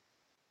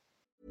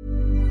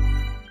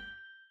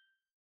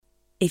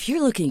 If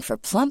you're looking for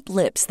plump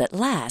lips that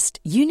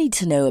last, you need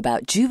to know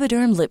about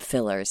Juvederm lip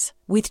fillers.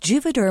 With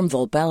Juvederm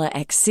Volbella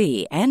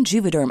XC and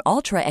Juvederm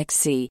Ultra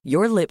XC,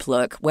 your lip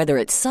look, whether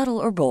it's subtle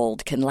or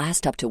bold, can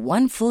last up to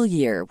 1 full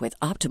year with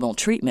optimal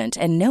treatment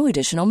and no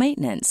additional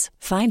maintenance.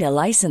 Find a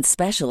licensed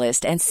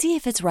specialist and see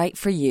if it's right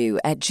for you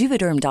at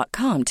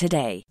Juvederm.com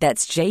today.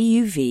 That's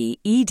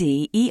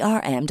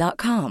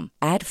JUVEDERM.com.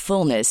 Add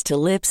fullness to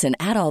lips in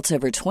adults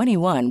over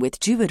 21 with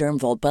Juvederm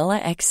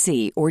Volbella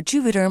XC or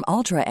Juvederm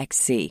Ultra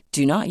XC.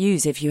 Do not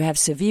use if you have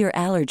severe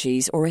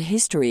allergies or a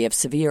history of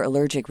severe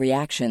allergic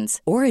reactions,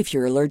 or if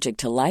you're allergic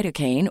to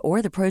lidocaine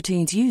or the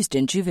proteins used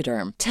in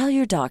Juvederm. Tell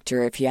your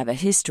doctor if you have a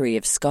history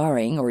of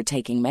scarring or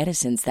taking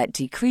medicines that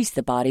decrease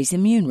the body's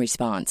immune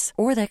response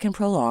or that can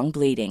prolong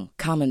bleeding.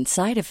 Common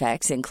side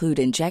effects include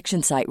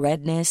injection site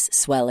redness,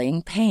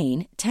 swelling,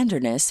 pain,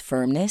 tenderness,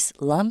 firmness,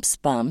 lumps,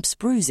 bumps,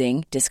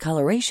 bruising,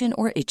 discoloration,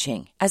 or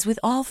itching. As with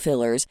all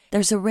fillers,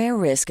 there's a rare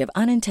risk of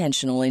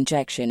unintentional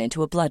injection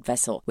into a blood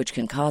vessel, which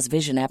can cause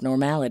vision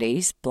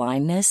abnormalities,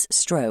 blindness,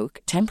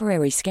 stroke,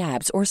 temporary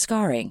scabs, or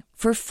scarring.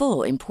 For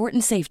full,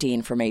 important safety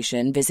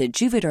information, visit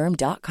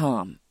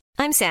Juvederm.com.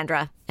 I'm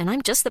Sandra, and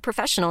I'm just the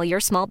professional your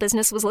small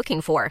business was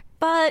looking for.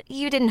 But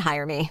you didn't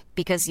hire me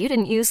because you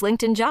didn't use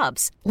LinkedIn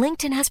Jobs.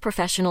 LinkedIn has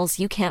professionals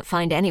you can't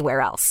find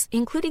anywhere else,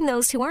 including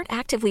those who aren't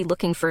actively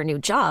looking for a new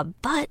job,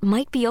 but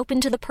might be open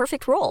to the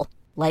perfect role,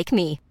 like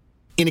me.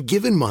 In a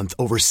given month,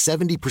 over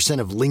 70%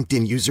 of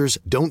LinkedIn users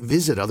don't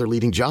visit other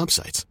leading job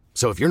sites.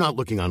 So if you're not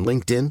looking on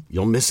LinkedIn,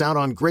 you'll miss out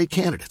on great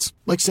candidates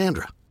like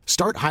Sandra.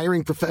 Start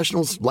hiring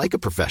professionals like a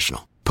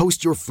professional.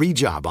 Post your free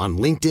job on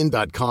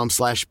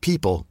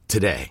linkedin.com/people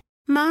today.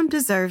 Mom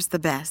deserves the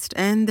best,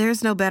 and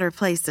there's no better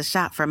place to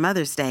shop for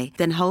Mother's Day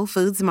than Whole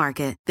Foods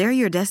Market. They're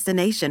your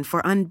destination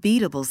for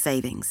unbeatable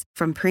savings,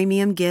 from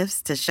premium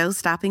gifts to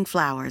show-stopping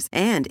flowers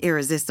and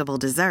irresistible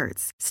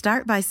desserts.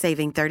 Start by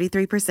saving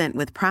 33%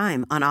 with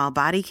Prime on all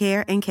body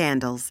care and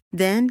candles.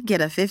 Then get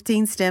a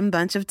 15-stem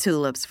bunch of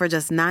tulips for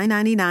just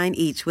 $9.99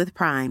 each with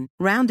Prime.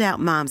 Round out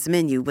Mom's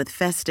menu with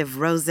festive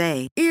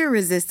rosé,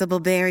 irresistible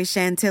berry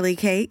chantilly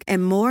cake,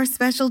 and more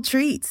special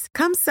treats.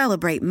 Come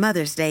celebrate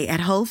Mother's Day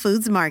at Whole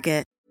Foods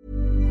Market.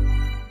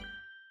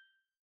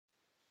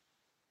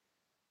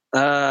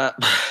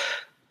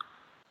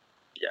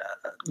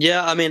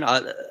 Yeah. I mean,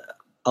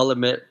 I'll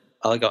admit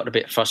I got a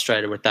bit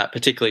frustrated with that,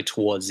 particularly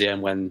towards the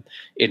end when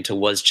Inter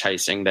was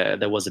chasing.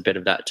 There was a bit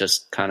of that,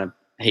 just kind of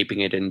heaping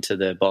it into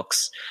the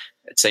box.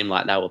 It seemed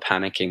like they were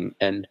panicking,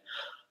 and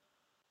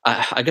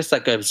I guess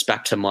that goes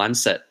back to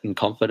mindset and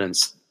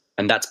confidence.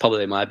 And that's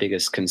probably my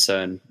biggest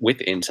concern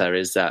with Inter,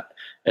 is that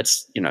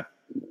it's,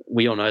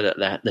 we all know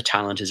that the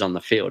talent is on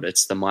the field.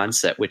 It's the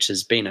mindset, which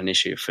has been an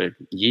issue for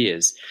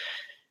years.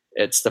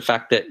 It's the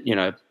fact that,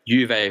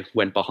 Juve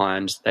went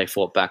behind, they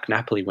fought back.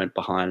 Napoli went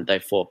behind, they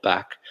fought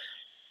back.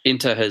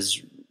 Inter has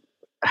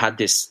had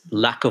this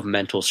lack of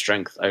mental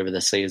strength over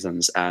the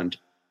seasons, and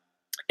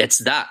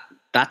it's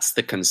that's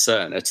the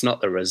concern. It's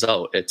not the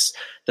result. It's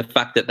the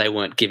fact that they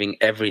weren't giving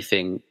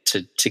everything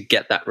to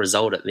get that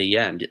result at the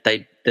end.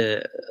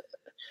 It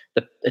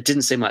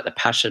didn't seem like the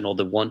passion or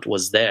the want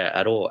was there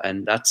at all,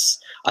 and I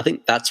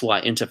think that's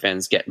why Inter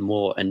fans get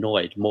more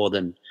annoyed more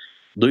than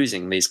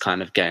losing these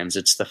kind of games.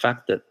 It's the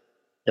fact that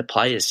the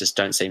players just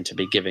don't seem to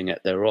be giving it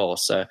their all.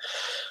 So,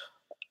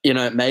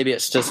 maybe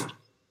it's just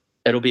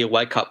it'll be a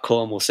wake up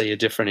call, and we'll see a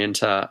different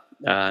Inter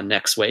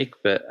next week.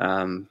 But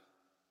I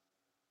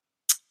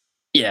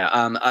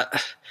don't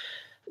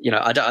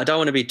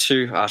want to be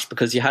too harsh,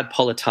 because you had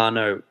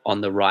Politano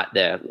on the right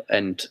there,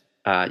 and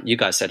you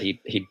guys said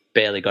he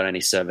barely got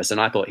any service,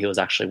 and I thought he was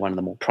actually one of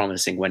the more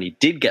promising when he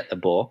did get the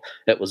ball.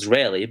 It was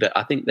rarely, but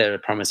I think there are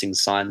promising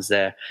signs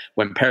there.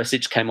 When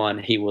Perisic came on,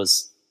 he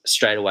was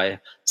straight away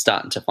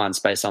starting to find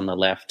space on the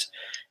left,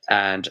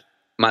 and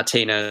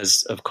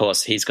Martinez, of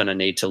course, he's going to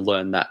need to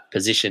learn that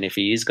position if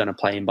he is going to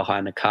play in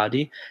behind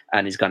Icardi,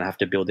 and he's going to have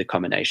to build the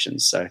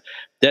combinations. So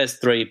there's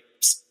three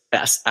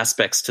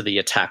aspects to the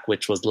attack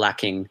which was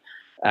lacking,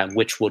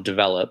 which will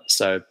develop.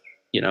 So,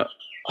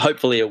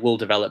 hopefully it will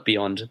develop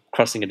beyond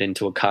crossing it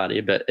into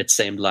Icardi, but it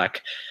seemed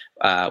like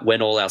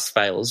when all else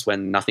fails,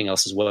 when nothing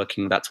else is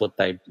working, that's what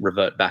they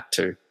revert back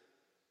to.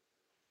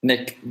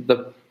 Nick,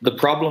 the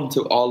problem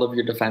to all of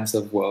your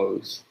defensive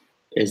woes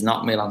is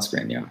not Milan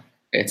Skriniar.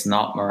 It's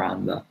not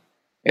Miranda.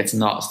 It's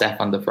not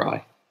Stefan de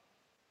Vrij.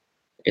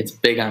 It's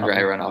big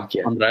Andrea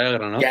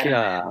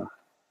Ranocchia.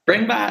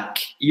 Bring back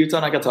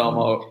Yuto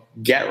Nagatomo,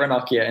 get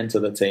Ranocchia into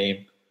the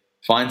team,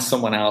 find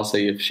someone else who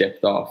you've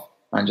shipped off,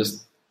 and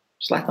just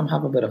let them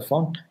have a bit of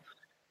fun.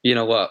 You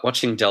know what?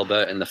 Watching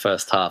Delbert in the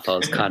first half, I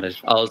was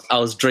I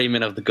was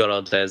dreaming of the good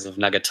old days of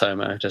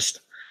Nagatomo,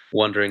 just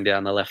wandering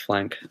down the left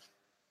flank.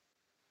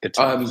 Good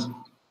times.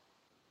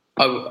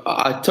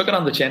 I took it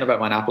on the chin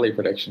about my Napoli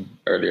prediction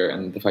earlier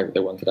and the fact that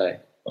they won today.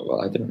 Well,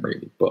 I didn't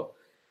really, but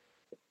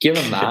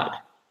given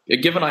that,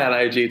 given I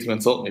allowed you to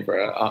insult me for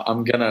it,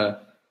 I'm gonna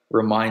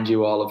remind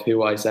you all of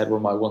who I said were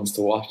my ones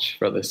to watch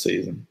for this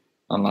season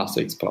on last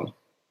week's pod.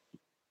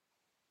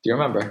 Do you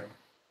remember?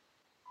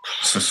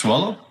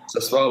 Sassuolo?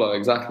 Sassuolo,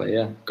 exactly,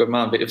 yeah. Good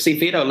man. But if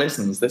Vito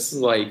listens, this is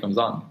why he comes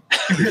on.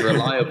 He's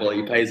reliable,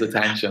 he pays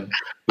attention.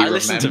 I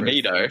listen to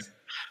Vito.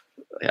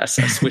 Yes,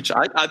 I switch.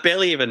 I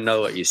barely even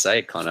know what you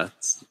say, Connor.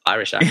 It's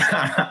Irish accent.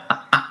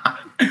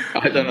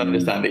 I don't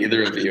understand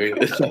either of you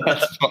either, so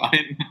that's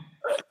fine.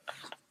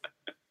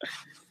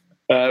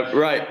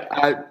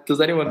 Right.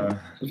 Does anyone,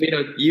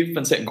 Vito, you've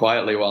been sitting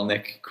quietly while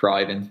Nick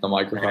cried into the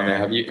microphone there.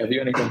 Have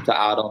you anything to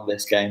add on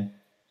this game?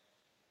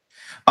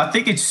 I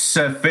think it's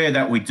fair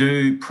that we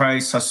do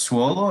praise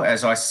Sassuolo.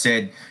 As I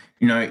said,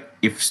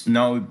 if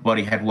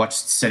nobody had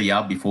watched Serie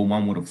A before,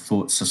 one would have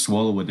thought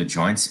Sassuolo were the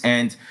Giants.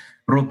 And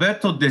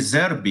Roberto De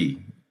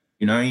Zerbi,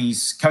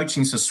 he's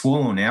coaching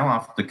Sassuolo now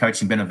after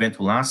coaching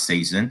Benevento last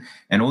season.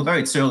 And although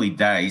it's early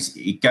days,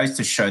 it goes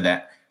to show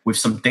that with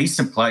some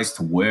decent players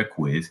to work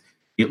with,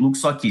 it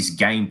looks like his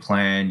game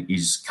plan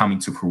is coming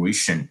to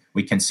fruition.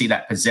 We can see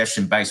that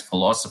possession-based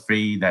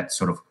philosophy, that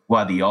sort of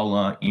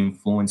Guardiola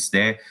influence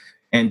there.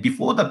 And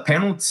before the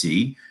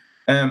penalty,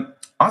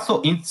 I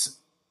thought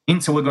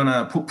Inter were going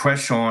to put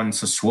pressure on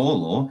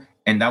Sassuolo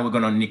and they were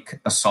going to nick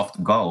a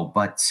soft goal.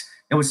 But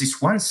there was this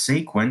one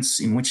sequence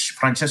in which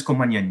Francesco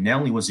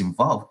Magnanelli was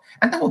involved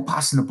and they were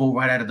passing the ball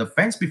right out of the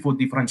fence before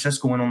Di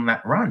Francesco went on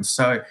that run.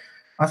 So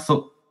I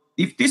thought,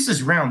 if this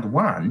is round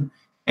one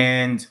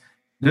and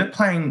they're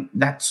playing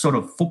that sort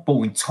of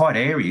football in tight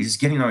areas,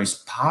 getting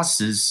those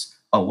passes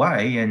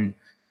away and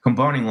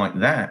combining like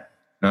that,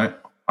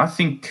 I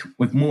think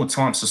with more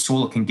time,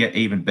 Sassuolo can get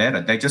even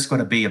better. They just got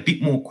to be a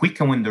bit more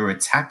quicker when they're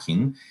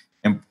attacking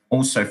and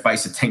also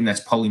face a team that's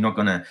probably not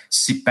going to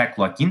sit back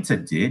like Inter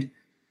did.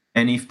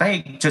 And if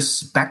they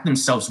just back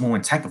themselves more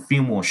and take a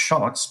few more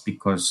shots,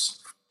 because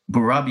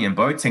Barabi and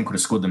Boateng could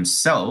have scored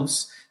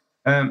themselves,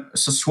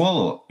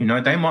 Sassuolo,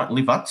 they might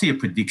live up to your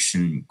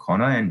prediction,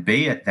 Connor, and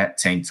be at that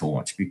team to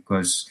watch,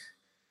 because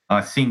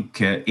I think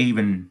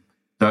even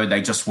though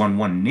they just won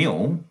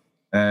 1-0,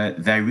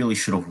 they really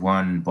should have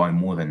won by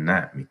more than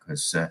that,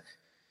 because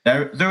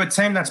they're a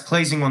team that's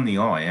pleasing on the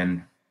eye,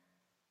 and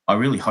I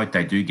really hope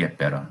they do get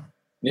better.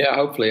 Yeah,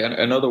 hopefully.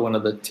 Another one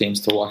of the teams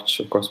to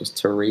watch, of course, was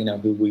Torino,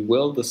 who we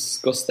will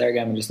discuss their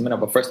game in just a minute.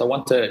 But first, I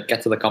want to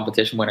get to the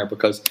competition winner,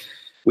 because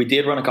we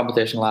did run a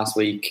competition last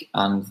week,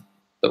 and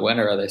the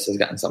winner of this is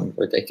getting some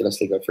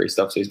ridiculously good free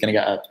stuff. So he's going to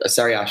get a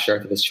Serie A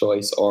shirt of his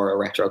choice or a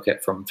retro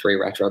kit from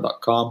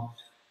 3retro.com.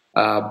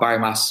 Barry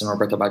Masters and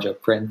Roberto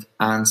Baggio print,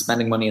 and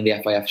spending money in the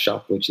FIF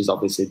shop, which is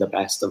obviously the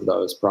best of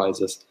those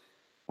prizes.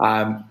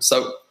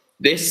 So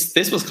this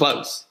was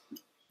close.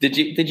 Did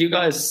you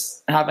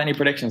guys have any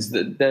predictions?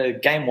 The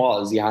game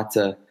was, you had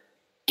to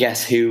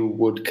guess who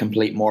would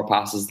complete more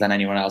passes than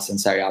anyone else in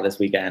Serie A this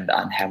weekend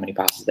and how many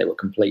passes they would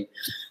complete.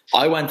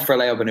 I went for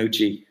Leo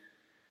Bonucci.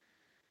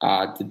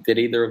 Did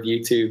either of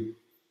you two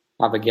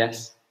have a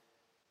guess?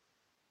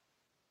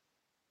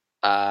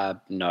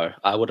 No,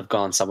 I would have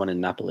gone someone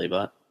in Napoli,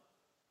 but...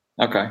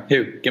 Okay,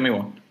 who? Give me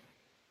one.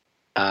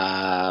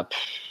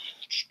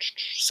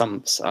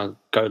 Some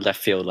go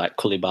left field like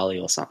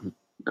Koulibaly or something.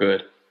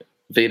 Good.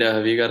 Vito,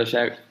 have you got a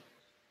shout?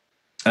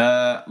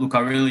 Look, I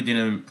really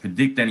didn't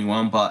predict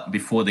anyone, but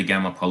before the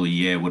game, I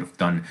probably would have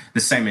done the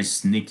same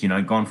as Nick.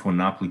 Gone for a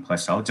Napoli player.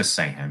 So I'll just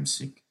say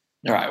Hamsik.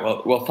 All right.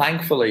 Well,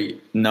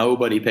 thankfully,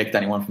 nobody picked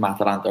anyone from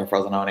Atalanta or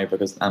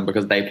Frosinone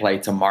because they play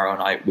tomorrow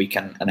night. We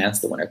can announce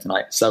the winner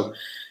tonight. So,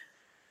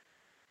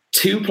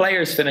 two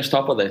players finished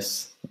top of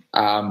this.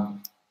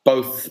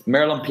 Both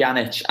Miralem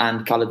Pjanic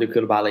and Kalidou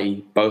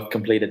Koulibaly both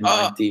completed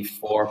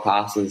 94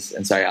 passes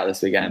in Serie A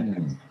this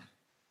weekend,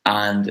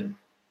 and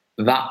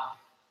that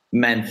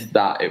meant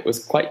that it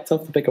was quite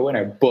tough to pick a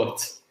winner.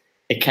 But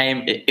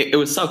it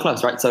was so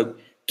close, right? So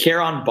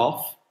Kieran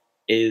Boff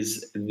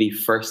is the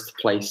first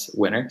place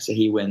winner, so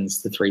he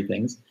wins the three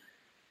things.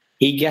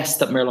 He guessed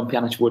that Miralem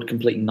Pjanic would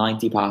complete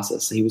 90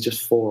 passes, so he was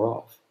just 4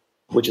 off,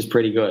 which is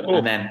pretty good. Oh.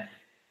 And then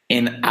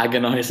in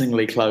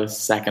agonisingly close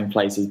second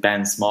place is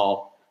Ben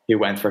Small, who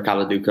went for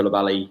Kalidou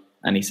Koulibaly,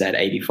 and he said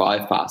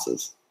 85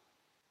 passes.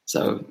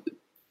 So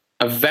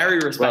a very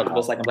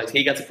respectable second place.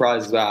 He gets a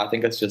prize as well. I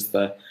think it's just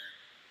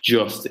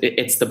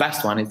it's the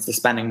best one. It's the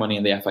spending money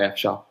in the FIF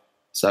shop.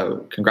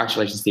 So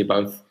congratulations to you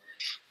both.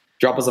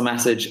 Drop us a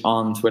message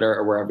on Twitter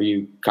or wherever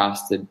you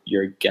casted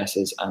your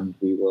guesses, and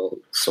we will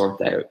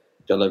sort out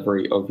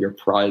delivery of your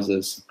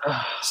prizes.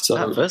 So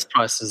that first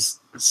prize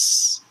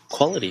is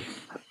quality.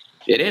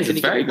 It is. It's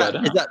very good.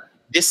 Is that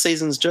this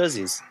season's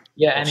jerseys?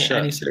 Yeah,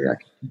 any sort of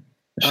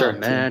sure,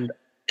 man.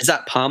 Is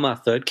that Parma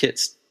third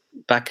kits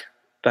back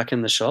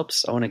in the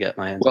shops? I want to get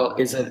my hands. Well,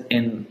 is it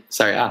in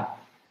Serie A?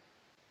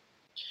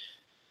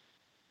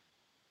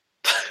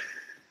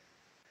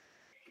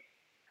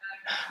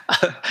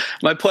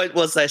 My point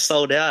was they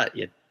sold out.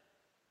 Just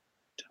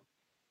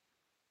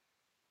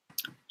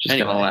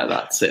gonna let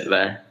that sit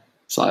there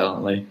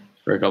silently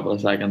for a couple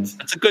of seconds.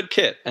 It's a good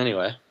kit,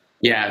 anyway.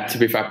 Yeah, to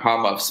be fair,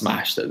 Parma have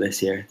smashed it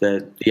this year.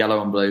 The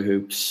yellow and blue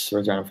hoops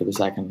returning for the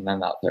second, and then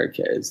that third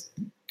kit is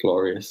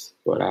glorious.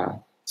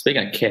 But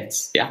Speaking of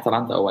kits, the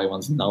Atalanta away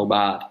one's no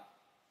bad.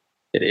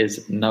 It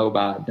is no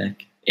bad,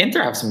 Nick.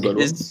 Inter have some good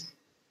ones.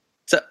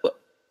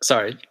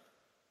 Sorry.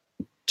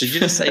 Did you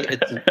just say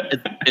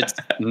it's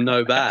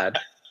no bad?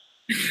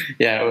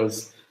 Yeah, it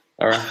was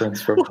a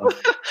reference from...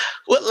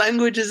 What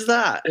language is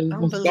that?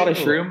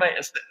 Scottish roommate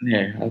is sitting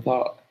here. I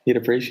thought he'd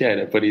appreciate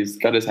it, but he's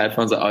got his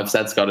headphones. I've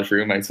said Scottish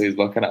roommate, so he's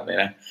looking at me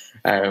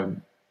now.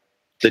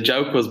 The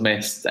joke was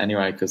missed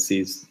anyway because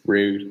he's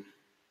rude.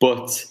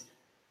 But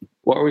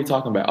what were we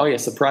talking about? Oh yeah,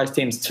 surprise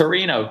teams.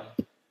 Torino.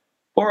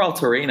 Poor old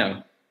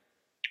Torino.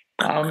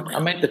 I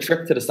made the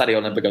trip to the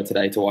Stadio Olimpico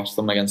today to watch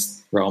them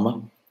against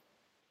Roma.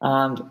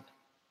 And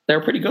they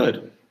were pretty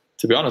good,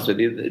 to be honest with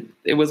you.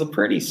 It was a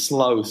pretty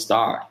slow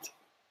start.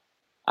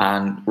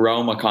 And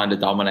Roma kind of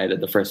dominated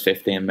the first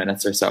 15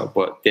 minutes or so,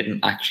 but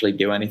didn't actually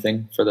do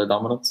anything for their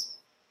dominance.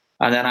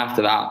 And then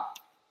after that,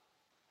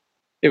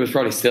 it was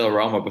probably still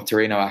Roma, but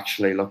Torino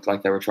actually looked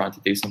like they were trying to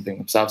do something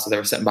themselves. So they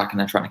were sitting back and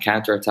then trying to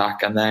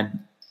counter-attack. And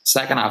then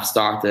second half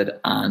started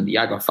and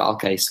Iago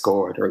Falque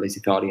scored, or at least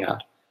he thought he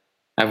had.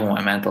 Everyone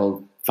went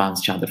mental.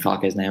 Fans chanted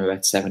Falque's name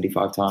about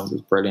 75 times. It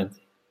was brilliant.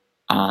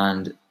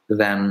 And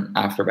then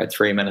after about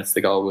 3 minutes,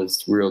 the goal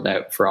was ruled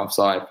out for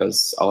offside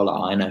because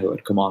Ola Aina, who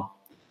had come on,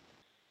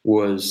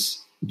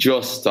 was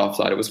just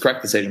offside. It was a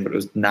correct decision, but it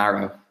was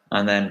narrow.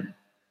 And then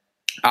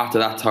after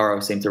that, Toro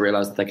seemed to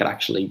realise that they could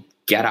actually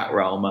get at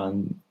Roma,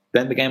 and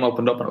then the game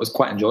opened up and it was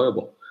quite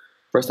enjoyable.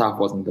 First half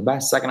wasn't the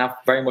best. Second half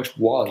very much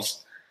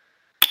was.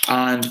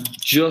 And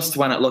just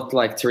when it looked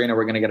like Torino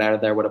were going to get out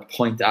of there with a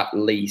point at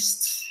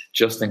least,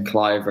 Justin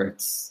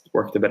Kluivert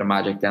worked a bit of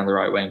magic down the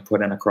right wing,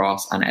 put in a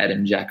cross, and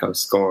Edin Dzeko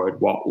scored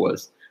what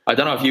was... I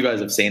don't know if you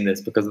guys have seen this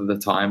because of the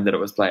time that it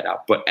was played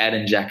at, but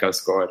Edin Dzeko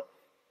scored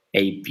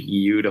a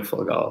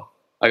beautiful goal.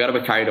 I got a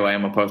bit carried away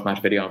in my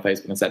post-match video on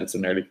Facebook and said it's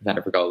an early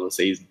contender for goal of the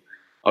season.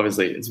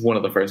 Obviously, it's one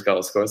of the first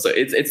goals scored. So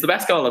it's the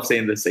best goal I've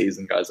seen this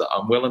season, guys.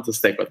 I'm willing to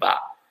stick with that.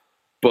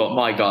 But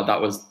my God,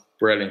 that was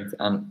brilliant.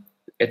 And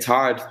it's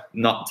hard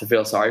not to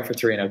feel sorry for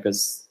Torino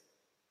because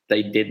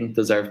they didn't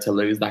deserve to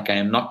lose that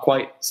game. Not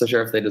quite so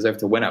sure if they deserve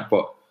to win it,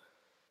 but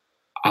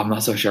I'm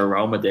not so sure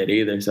Roma did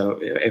either. So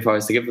if I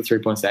was to give the 3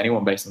 points to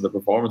anyone based on the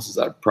performances,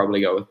 I'd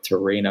probably go with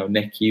Torino.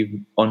 Nick,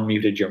 you've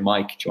unmuted your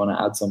mic. Do you want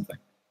to add something?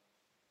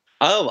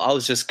 Oh, I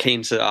was just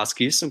keen to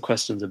ask you some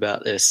questions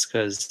about this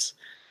because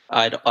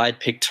I'd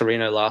picked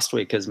Torino last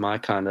week as my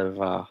kind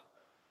of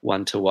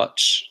one to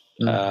watch.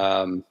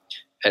 And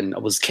I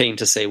was keen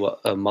to see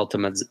what Walter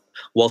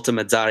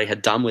Mazzarri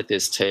had done with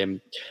this team.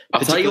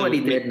 I'll tell you what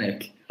he did,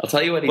 Nick. I'll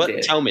tell you what he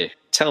did. Tell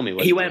me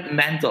what he went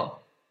mental.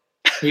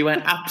 He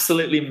went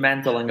absolutely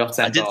mental and got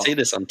sent off. I did see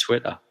this on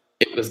Twitter.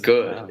 It was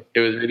good. Wow. It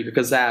was really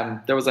because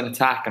there was an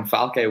attack and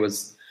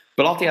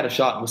Belotti had a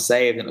shot and was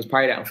saved and it was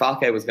parried out and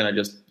Falque was going to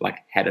just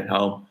head it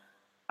home.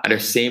 And there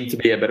seemed to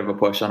be a bit of a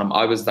push on him.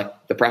 I was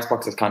the press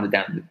box was kind of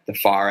down the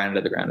far end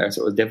of the ground there,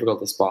 so it was difficult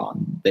to spot.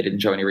 And they didn't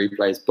show any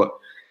replays, but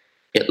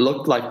it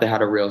looked like they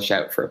had a real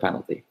shout for a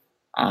penalty.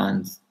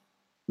 And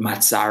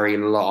Mazzarri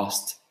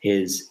lost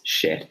his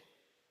shit.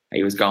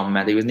 He was going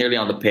mad. He was nearly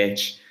on the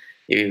pitch.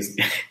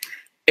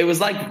 It was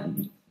like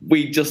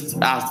we just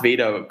asked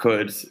Vito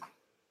could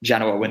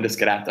Genoa win the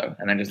Scudetto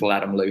and then just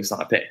let him loose on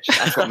a pitch.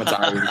 That's what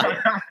Mazzarri was doing.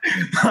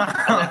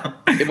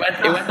 It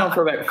went on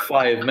for about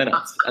 5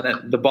 minutes and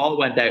then the ball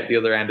went out the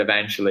other end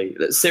eventually.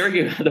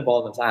 Sirigu had the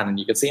ball in his hand and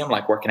you could see him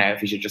working out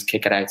if he should just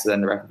kick it out, so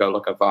then the ref would go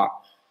look at VAR.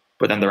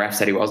 But then the ref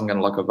said he wasn't going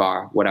to look at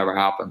VAR, whatever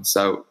happened.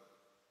 So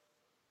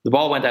the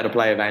ball went out of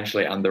play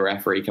eventually and the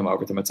referee came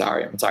over to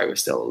Mazzarri and Mazzarri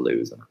was still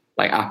losing it.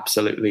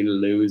 Absolutely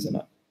losing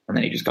it. And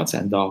then he just got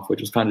sent off,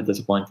 which was kind of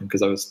disappointing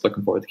because I was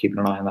looking forward to keeping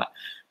an eye on that.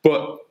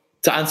 But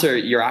to answer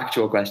your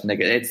actual question, Nick,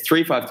 it's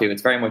 3-5-2.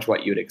 It's very much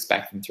what you'd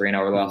expect from Torino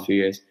over the last few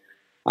years.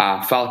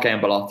 Falque and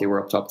Belotti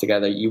were up top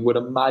together. You would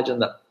imagine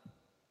that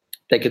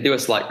they could do a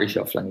slight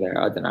reshuffling there.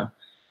 I don't know.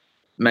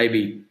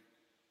 Maybe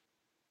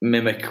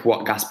mimic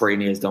what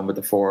Gasperini has done with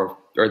the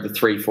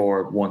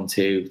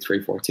 3-4-1-2,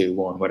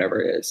 3-4-2-1, whatever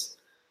it is.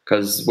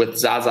 Because with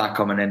Zaza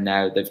coming in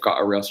now, they've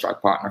got a real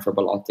strike partner for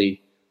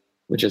Belotti,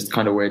 which is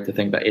kind of weird to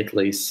think that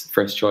Italy's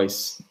first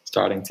choice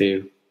starting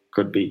two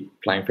could be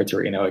playing for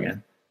Torino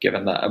again,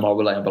 given that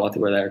Immobile and Belotti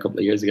were there a couple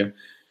of years ago.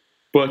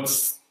 But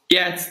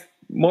yeah, it's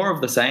more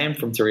of the same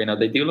from Torino.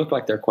 They do look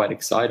like they're quite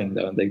exciting,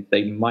 though, and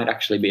they might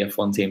actually be a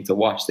fun team to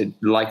watch. They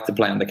like to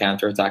play on the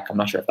counter-attack. I'm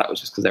not sure if that was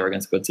just because they were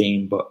against a good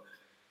team, but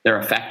they're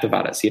effective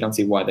at it, so you don't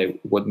see why they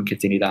wouldn't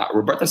continue that.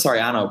 Roberto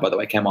Soriano, by the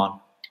way, came on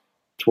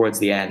towards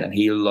the end, and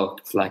he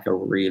looked like a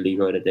really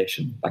good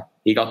addition.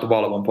 He got the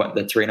ball at one point.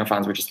 The Torino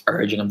fans were just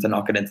urging him to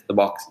knock it into the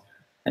box,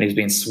 and he was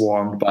being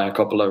swarmed by a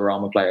couple of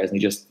Roma players, and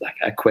he just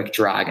a quick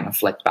drag and a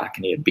flick back,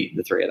 and he had beaten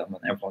the three of them,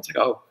 and everyone's like,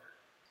 "Oh,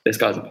 this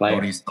guy's a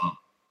player."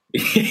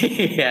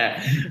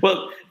 Yeah,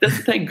 well, that's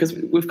the thing, because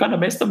we've kind of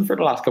missed him for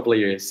the last couple of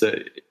years, so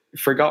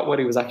forgot what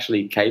he was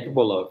actually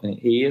capable of. And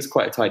he is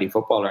quite a tidy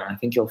footballer, and I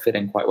think he'll fit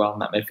in quite well in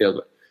that midfield.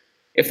 But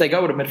if they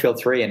go with a midfield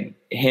three and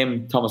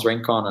him, Thomas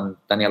Rincon and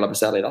Daniele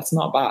Baselli, that's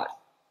not bad.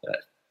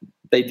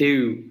 They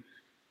do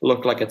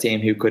look like a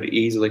team who could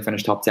easily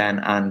finish top 10,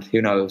 and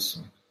who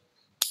knows,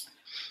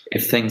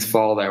 if things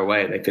fall their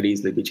way, they could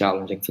easily be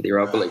challenging for the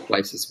Europa League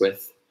places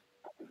with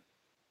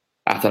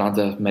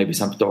Atalanta, maybe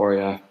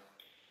Sampdoria,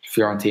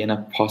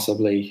 Fiorentina,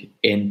 possibly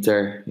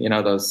Inter,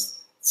 those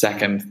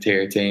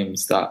second-tier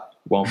teams that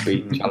won't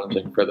be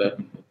challenging for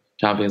the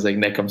Champions League.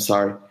 Nick, I'm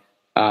sorry.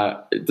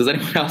 Does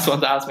anyone else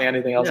want to ask me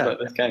anything else about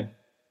this game?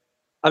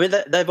 I mean,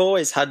 they've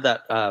always had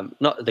that,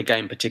 not the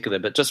game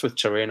particularly, but just with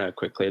Torino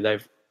quickly,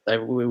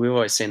 we've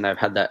always seen they've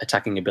had that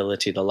attacking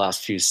ability the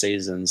last few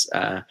seasons,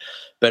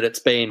 but it's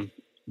been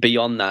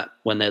beyond that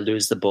when they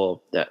lose the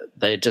ball.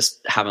 They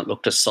just haven't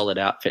looked a solid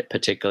outfit,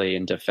 particularly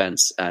in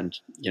defence, and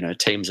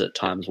teams at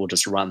times will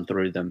just run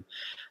through them.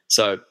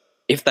 So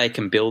if they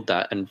can build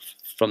that, and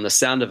from the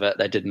sound of it,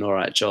 they did an all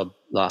right job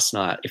last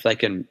night. If they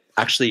can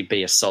actually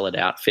be a solid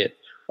outfit,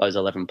 those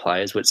 11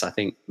 players, which I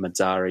think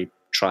Mazzarri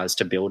tries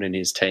to build in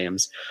his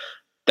teams,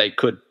 they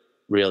could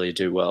really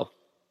do well.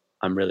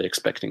 I'm really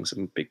expecting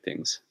some big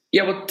things.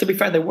 Yeah, well, to be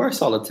fair, they were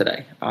solid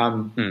today.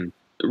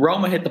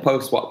 Roma hit the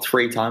post,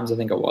 3 times, I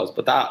think it was,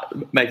 but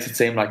that makes it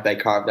seem like they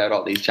carved out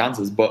all these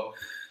chances. But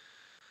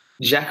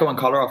Dzeko and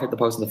Kolarov hit the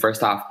post in the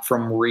first half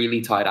from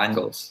really tight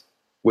angles,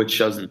 which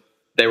shows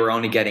they were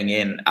only getting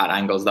in at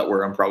angles that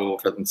were improbable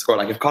for them to score.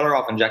 Like if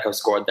Kolarov and Dzeko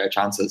scored their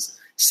chances,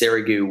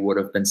 Sirigu would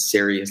have been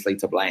seriously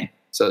to blame.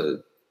 So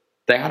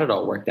they had it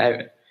all worked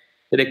out.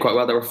 They did quite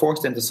well. They were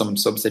forced into some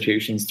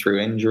substitutions through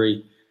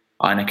injury.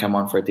 Aina came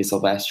on for Di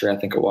Silvestri, I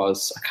think it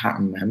was. I can't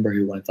remember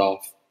who went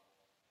off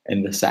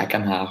in the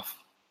second half,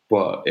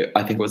 but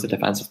I think it was a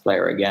defensive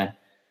player again.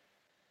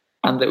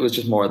 And it was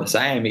just more of the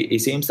same. He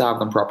seems to have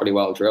them properly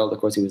well drilled. Of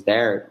course, he was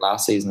there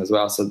last season as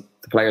well, so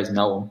the players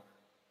know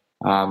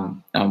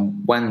him.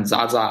 And when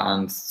Zaza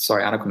and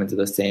Soriano come into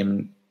this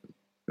team,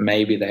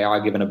 maybe they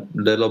are given a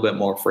little bit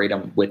more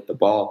freedom with the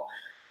ball.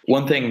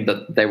 One thing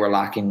that they were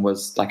lacking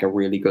was like a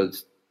really good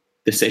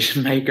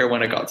decision maker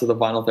when it got to the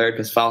final third,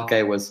 because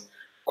Falque was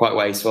quite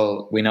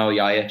wasteful. We know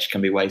Jajic can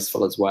be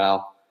wasteful as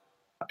well.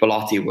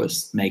 Belotti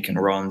was making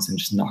runs and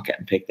just not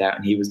getting picked out,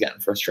 and he was getting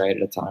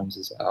frustrated at times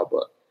as well.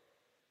 But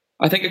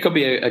I think it could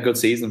be a good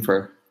season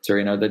for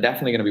Torino. They're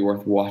definitely going to be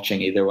worth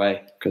watching either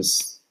way,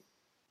 because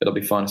it'll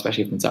be fun,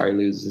 especially if Mazzarri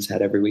loses his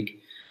head every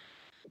week.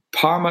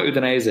 Parma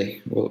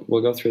Udinese.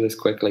 We'll go through this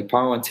quickly.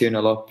 Parma went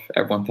 2-0 up.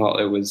 Everyone thought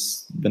it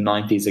was the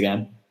 90s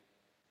again.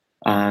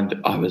 And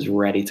I was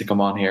ready to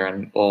come on here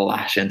and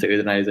lash into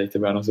Udinese, to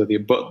be honest with you.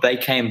 But they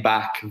came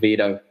back,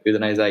 Vito.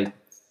 Udinese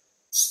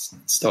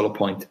stole a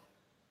point.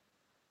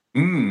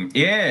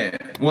 Yeah.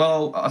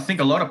 Well, I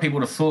think a lot of people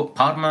would have thought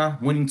Parma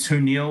winning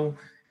 2-0,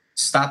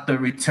 start the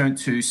return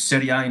to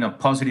Serie A in a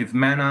positive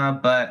manner,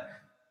 but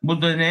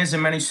Udinese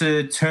managed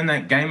to turn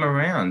that game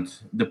around.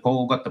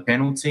 DePaul got the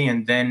penalty,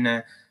 and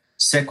then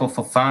Seko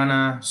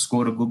Fofana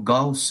scored a good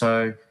goal.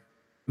 So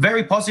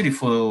very positive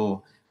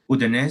for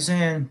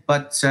Udinese,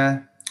 but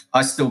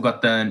I still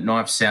got the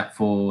knives out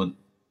for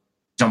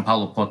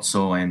Gianpaolo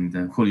Pozzo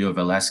and Julio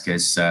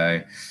Velasquez.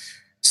 So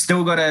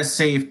still got to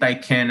see if they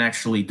can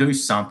actually do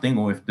something,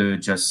 or if they're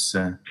just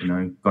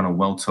going to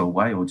welter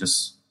away or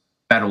just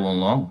battle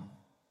along.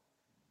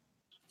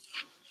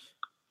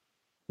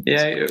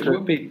 Yeah, it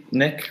would be.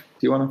 Nick,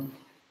 do you want to?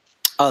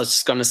 I was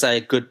just going to say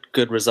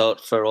good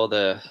result for all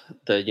the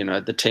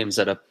teams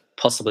that are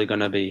possibly going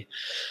to be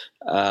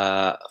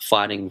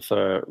fighting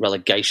for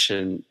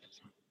relegation,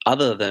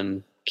 other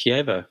than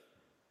Chievo,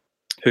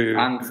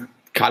 and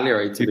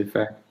Cagliari, to be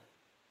fair.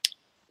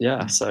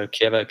 Yeah, so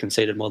Chievo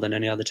conceded more than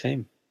any other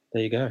team.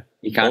 There you go.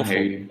 He can't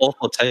hear you.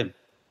 Awful team.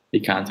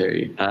 He can't hear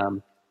you.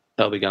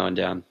 They'll be going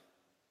down.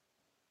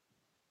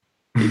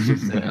 He's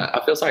just,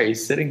 I feel sorry.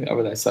 He's sitting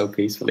over there so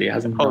peacefully. He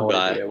has no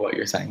idea what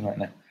you're saying right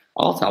now.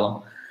 I'll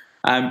tell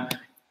him.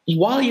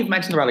 While you've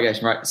mentioned the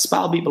relegation, right?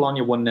 Spal beat Bologna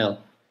 1-0.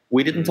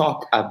 We didn't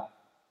talk a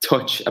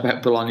touch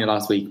about Bologna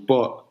last week,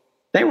 but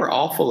they were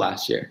awful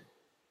last year.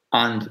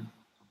 And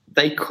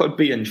they could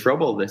be in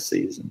trouble this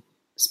season,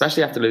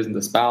 especially after losing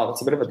to Spal.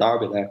 It's a bit of a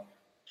derby there.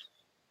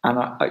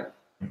 And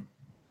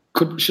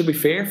should we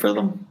fear for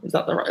them? Is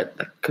that the right?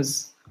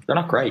 Because they're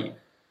not great.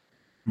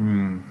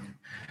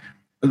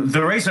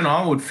 The reason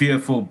I would fear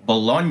for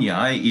Bologna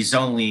is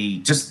only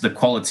just the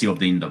quality of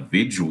the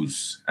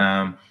individuals.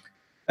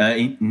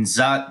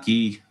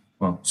 Inzaghi,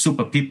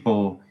 Super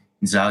Pippo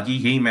Inzaghi,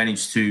 he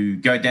managed to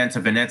go down to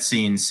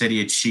Venezia in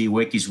Serie C,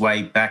 work his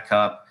way back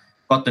up,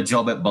 got the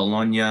job at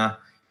Bologna.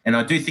 And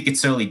I do think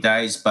it's early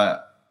days,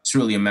 but it's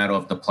really a matter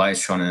of the players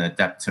trying to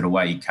adapt to the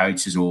way he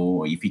coaches,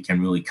 or if he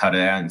can really cut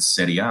it out in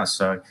Serie A.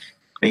 So it'll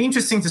be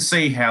interesting to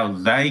see how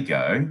they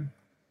go.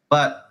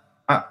 But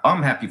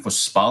I'm happy for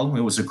Spal.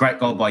 It was a great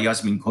goal by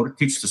Jasmin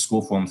Kurtic to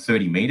score from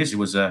 30 metres. It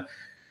was a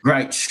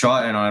great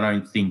shot, and I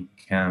don't think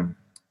it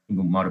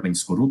might have been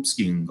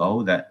Skorupski in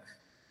goal, that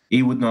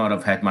he would not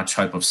have had much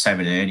hope of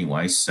saving it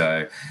anyway.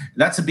 So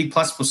that's a big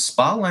plus for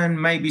Spal,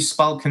 and maybe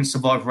Spal can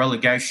survive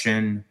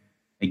relegation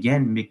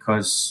again,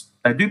 because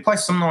they do play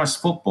some nice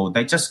football.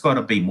 They just got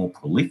to be more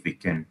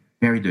prolific and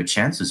vary their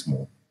chances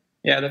more.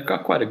 Yeah, they've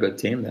got quite a good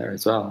team there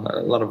as well.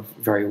 A lot of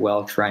very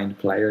well-trained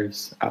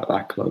players at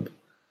that club.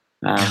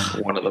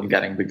 One of them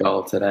getting the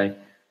goal today.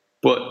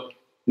 But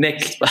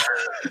Nick,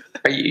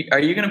 are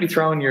you going to be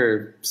throwing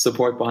your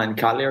support behind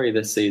Cagliari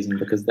this season,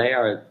 because they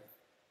are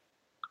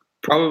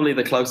probably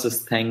the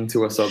closest thing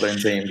to a Southern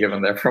team,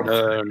 given their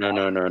profile?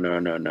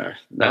 No.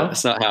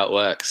 That's not how it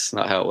works.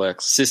 Not how it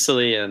works.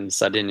 Sicily and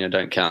Sardinia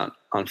don't count,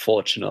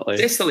 unfortunately.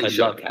 Sicily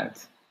should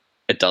count.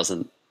 It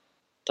doesn't.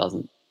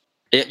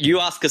 You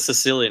ask a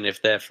Sicilian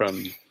if they're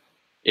from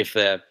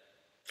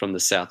the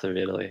south of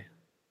Italy.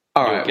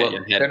 All right, well,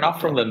 they're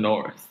not from the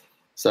north,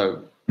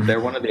 so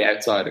they're one of the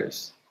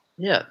outsiders.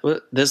 Yeah,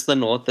 well, there's the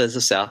north, there's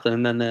the south,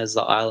 and then there's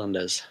the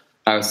islanders.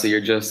 Oh, so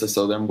you're just a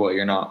southern boy.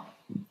 You're not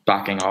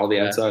backing all the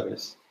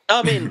outsiders.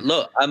 I mean,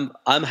 look,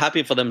 I'm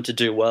happy for them to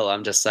do well.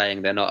 I'm just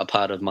saying they're not a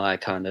part of my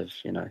kind of,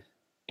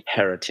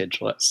 heritage,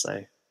 let's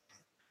say.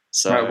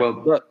 So, right,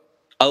 well, look,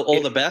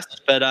 all the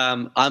best, but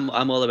I'm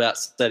all about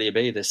Serie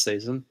B this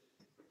season.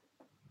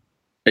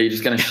 Are you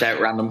just going to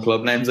shout random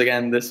club names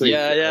again this week?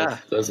 Yeah.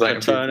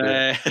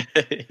 Crotone.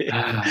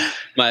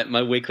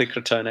 my weekly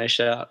Crotone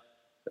shout.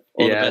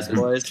 All the best,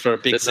 boys, for a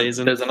big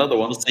season. There's another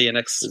one. We'll see you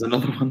next. There's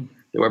another one.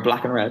 They wear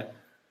black and red.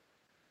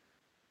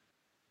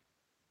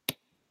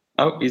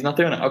 Oh, he's not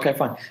doing it. Okay,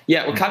 fine.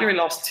 Yeah, well, Cagliari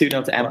lost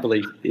 2-0 to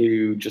Empoli,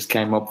 who just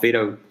came up.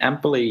 Vito,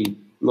 Empoli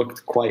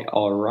looked quite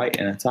all right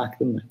in attack,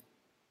 didn't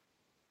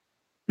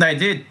they? They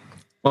did.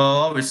 Well,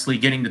 obviously,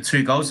 getting the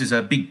 2 goals is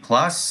a big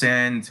plus.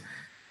 And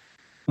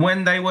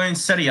when they were in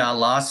Serie A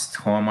last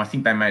time, I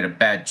think they made a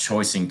bad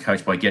choice in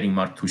coach by getting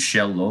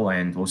Martuscello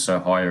and also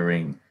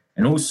hiring,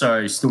 and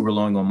also still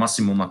relying on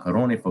Massimo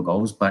Maccarone for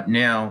goals. But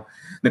now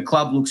the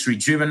club looks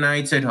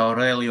rejuvenated.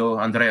 Aurelio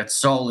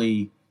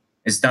Andreazzoli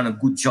has done a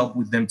good job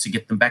with them to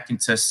get them back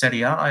into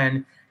Serie A,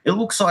 and it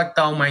looks like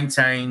they'll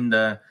maintain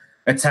the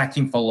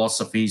attacking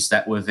philosophies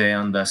that were there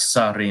under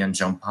Sarri and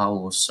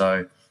Giampaolo.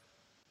 So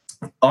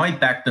I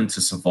back them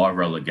to survive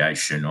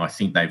relegation. I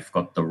think they've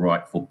got the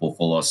right football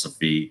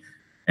philosophy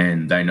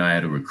and they know how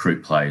to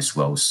recruit players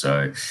well.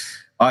 So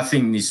I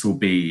think this will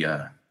be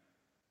a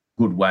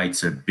good way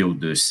to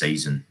build the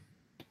season.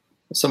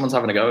 Someone's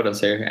having a go at us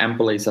here.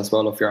 Empoli,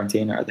 Sassuolo,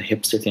 Fiorentina are the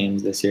hipster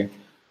teams this year.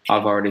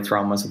 I've already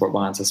thrown my support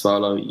behind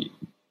Sassuolo.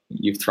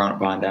 You've thrown it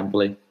behind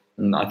Empoli.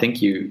 And I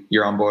think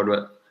you're on board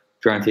with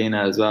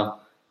Fiorentina as well.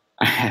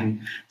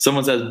 And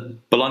someone says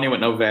Bologna with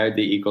no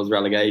Verdi equals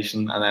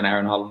relegation. And then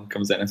Aaron Holland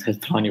comes in and says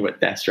Bologna with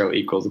Destro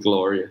equals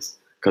glorious.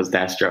 Because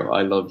Destro,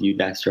 I love you,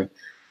 Destro.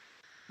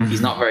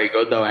 He's not very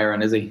good though,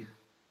 Aaron, is he?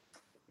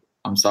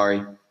 I'm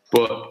sorry.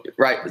 But,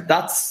 right,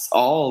 that's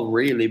all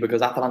really,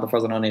 because Atalanta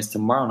Frosinone is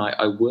tomorrow night.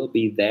 I will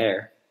be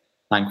there,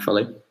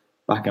 thankfully.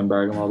 Back in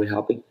Bergamo, I'll be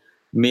happy.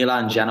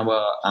 Milan,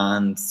 Genoa,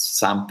 and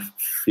Samp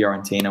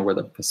Fiorentina were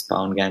the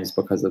postponed games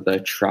because of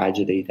the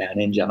tragedy down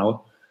in Genoa.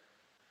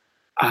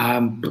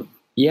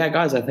 Yeah,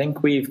 guys, I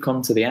think we've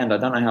come to the end. I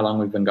don't know how long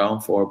we've been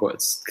going for, but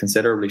it's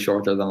considerably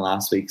shorter than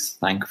last week's,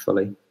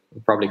 thankfully.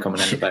 We're probably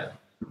coming in about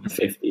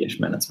 50-ish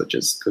minutes, which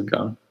is good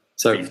going.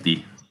 So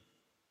 50.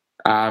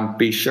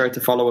 Be sure to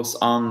follow us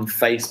on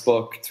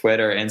Facebook,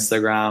 Twitter,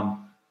 Instagram.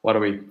 What are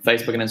we?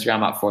 Facebook and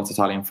Instagram at Forza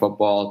Italian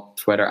Football,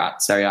 Twitter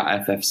at Serie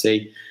A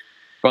FFC.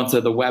 Go onto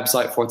the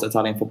website,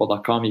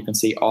 ForzaItalianFootball.com. You can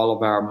see all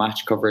of our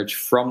match coverage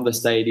from the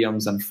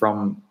stadiums and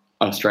from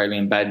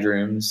Australian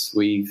bedrooms.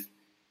 We've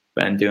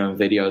been doing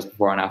videos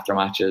before and after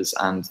matches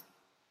and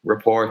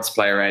reports,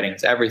 player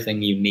ratings,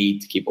 everything you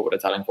need to keep up with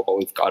Italian football.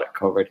 We've got it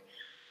covered.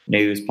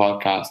 News,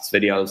 podcasts,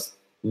 videos,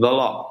 the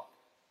lot.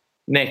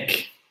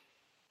 Nick,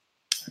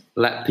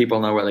 let people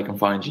know where they can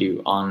find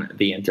you on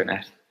the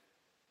internet.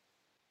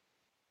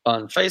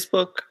 On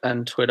Facebook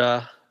and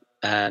Twitter,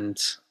 and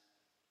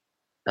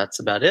that's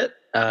about it.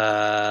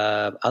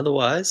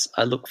 Otherwise,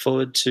 I look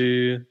forward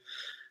to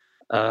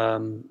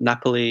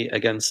Napoli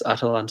against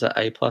Atalanta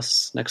A+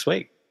 next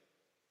week.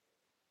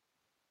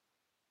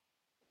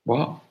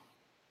 What?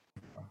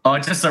 Oh,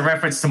 just a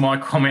reference to my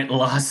comment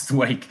last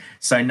week.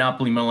 So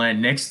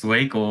Napoli-Milan next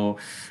week, or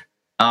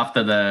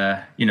after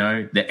the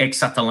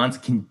ex-Atalanta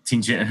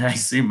contingent in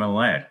AC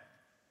Milan.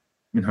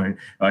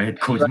 I had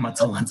called them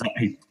Atalanta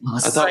A+.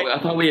 I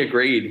thought we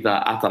agreed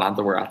that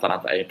Atalanta were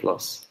Atalanta A+.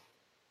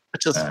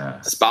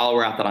 Spal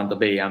were Atalanta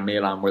B and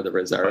Milan were the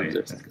reserves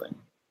or something.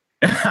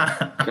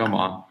 Come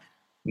on.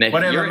 Nick,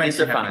 you're an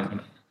Inter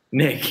fan.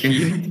 Nick,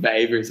 you need to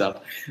behave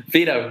yourself.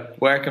 Vito,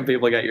 where can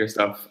people get your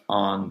stuff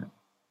on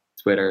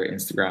Twitter,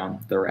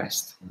 Instagram, the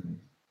rest?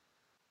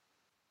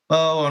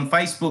 Well, on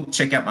Facebook,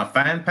 check out my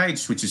fan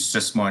page, which is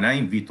just my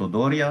name, Vito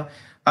Doria.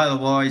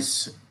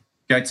 Otherwise,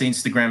 go to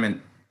Instagram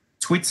and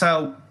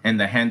Twitter, and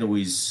the handle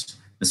is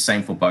the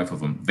same for both of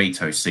them,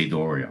 Vito C.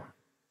 Doria.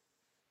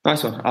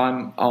 Nice one.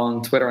 I'm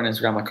on Twitter and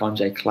Instagram at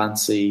Conjay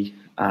Clancy,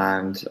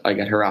 and I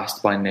get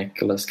harassed by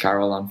Nicholas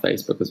Carroll on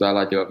Facebook as well.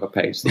 I do have a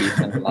page that you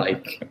can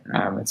like.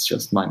 It's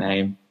just my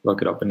name.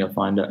 Look it up and you'll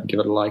find it, and give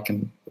it a like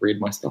and read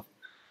my stuff.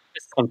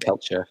 It's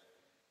Conculture.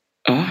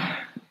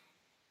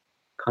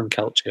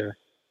 Conculture.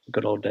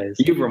 Good old days.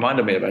 You've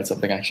reminded me about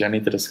something, actually. I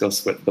need to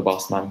discuss with the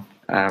boss man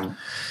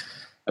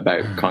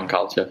about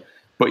Conculture.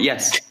 But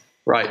yes,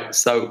 right.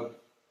 So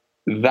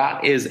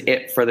That is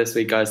it for this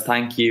week, guys.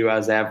 Thank you,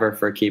 as ever,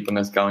 for keeping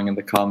us going in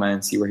the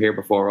comments. You were here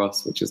before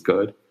us, which is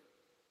good.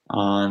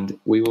 And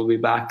we will be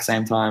back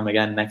same time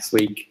again next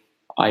week.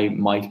 I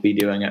might be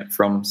doing it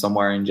from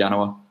somewhere in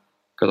Genoa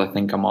because I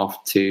think I'm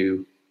off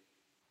to...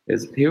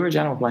 Who are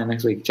Genoa playing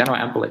next week? Genoa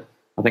Empoli.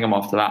 I think I'm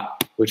off to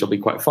that, which will be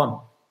quite fun.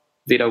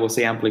 Vito, will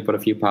see Empoli put a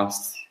few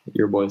past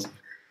your boys.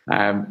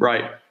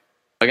 Right.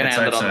 I'm going to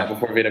end it on that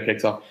before Vito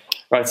kicks off.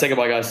 Right, say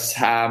goodbye, guys.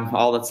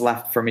 All that's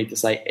left for me to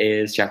say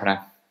is ciao for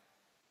now.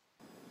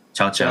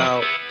 Ciao,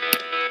 ciao.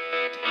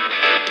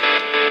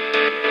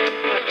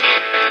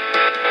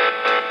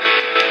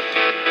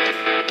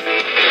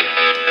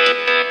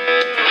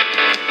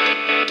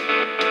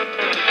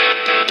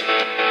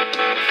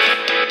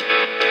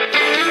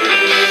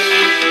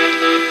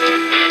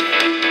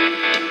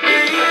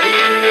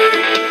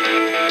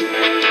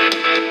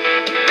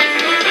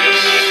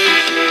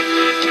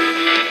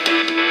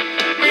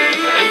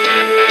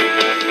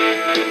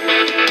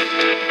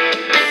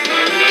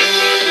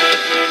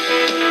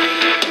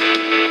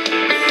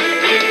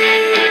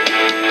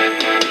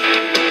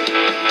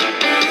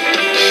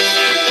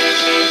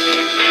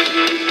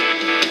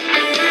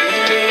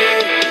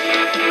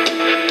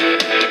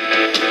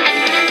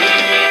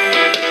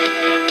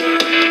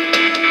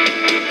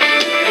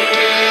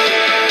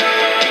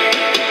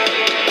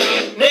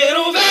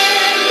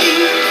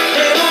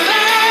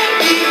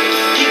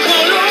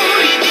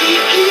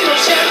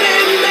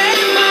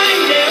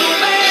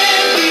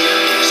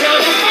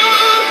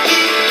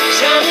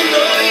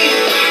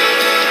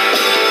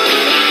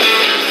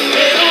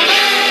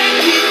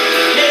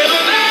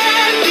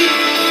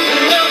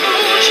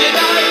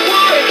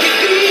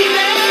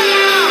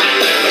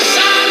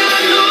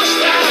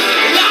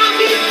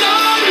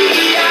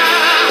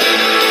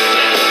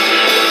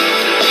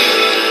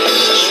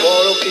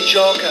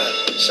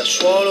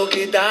 Sassuolo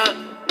che dà,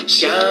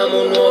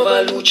 siamo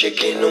nuova luce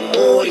che non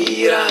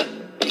morirà.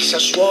 Il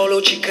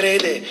Sassuolo ci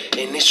crede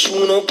e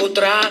nessuno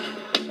potrà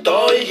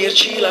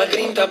toglierci la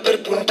grinta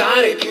per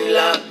puntare più in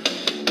là.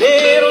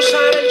 Nero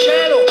sarà il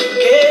cielo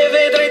che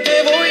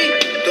vedrete voi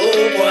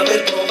dopo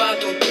aver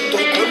provato tutto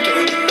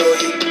contro di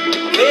noi.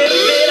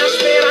 Verde la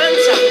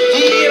speranza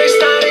di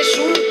restare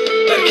su,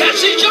 perché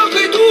se il gioco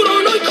è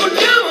duro noi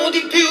colpiamo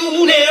di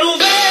più. Nero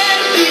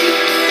verdi,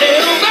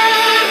 nero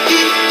verdi,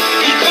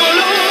 i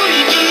colori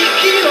di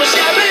chi non si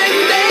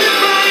arrende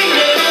mai.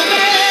 Nero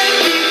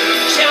verdi,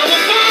 siamo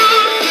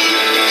forti,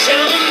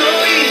 siamo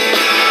noi.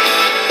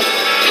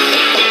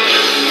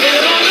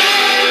 Nero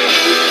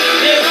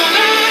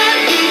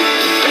verdi,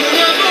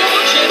 una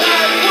voce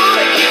dal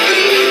cuore che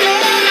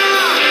griderà,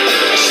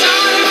 e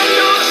sarà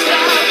nostra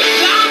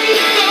la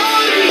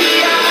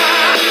vittoria.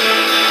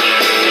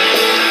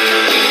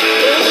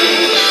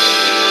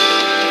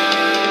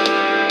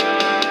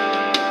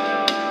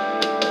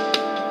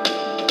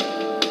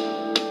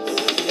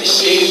 E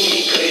se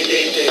vi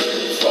credete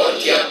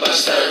forti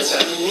abbastanza,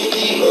 vi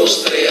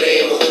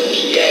dimostreremo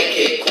chi è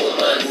che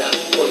comanda.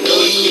 Con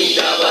noi qui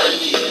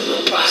davanti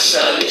non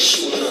passa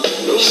nessuno,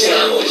 noi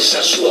siamo il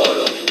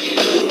Sassuolo, il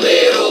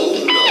numero 1.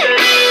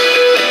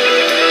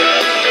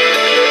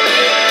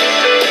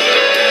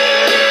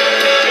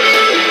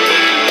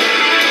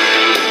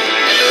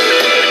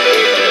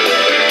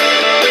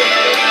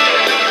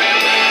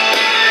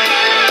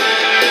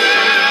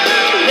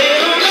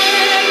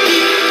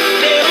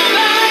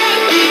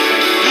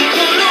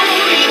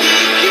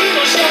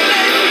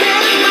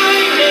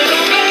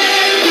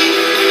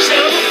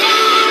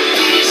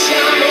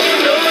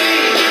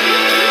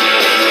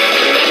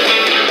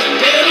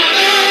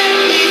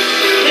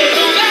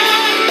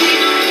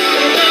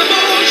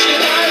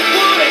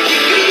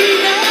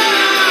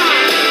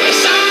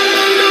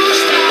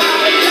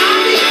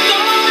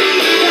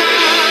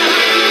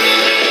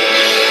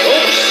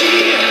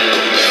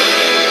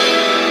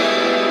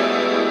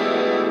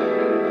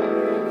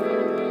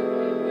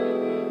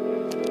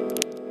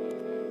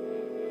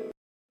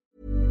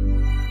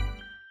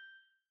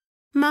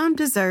 Mom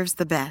deserves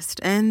the best,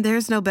 and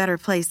there's no better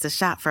place to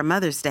shop for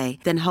Mother's Day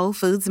than Whole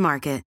Foods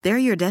Market. They're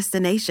your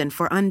destination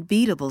for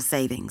unbeatable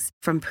savings,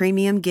 from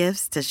premium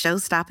gifts to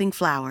show-stopping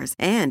flowers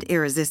and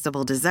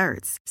irresistible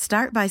desserts.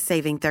 Start by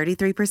saving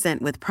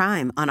 33% with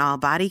Prime on all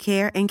body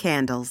care and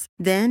candles.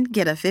 Then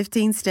get a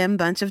 15-stem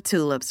bunch of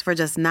tulips for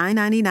just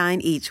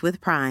 $9.99 each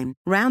with Prime.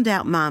 Round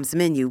out Mom's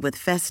menu with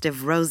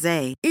festive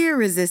rosé,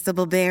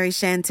 irresistible berry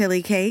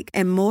chantilly cake,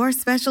 and more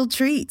special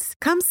treats.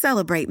 Come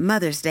celebrate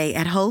Mother's Day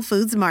at Whole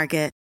Foods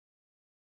Market.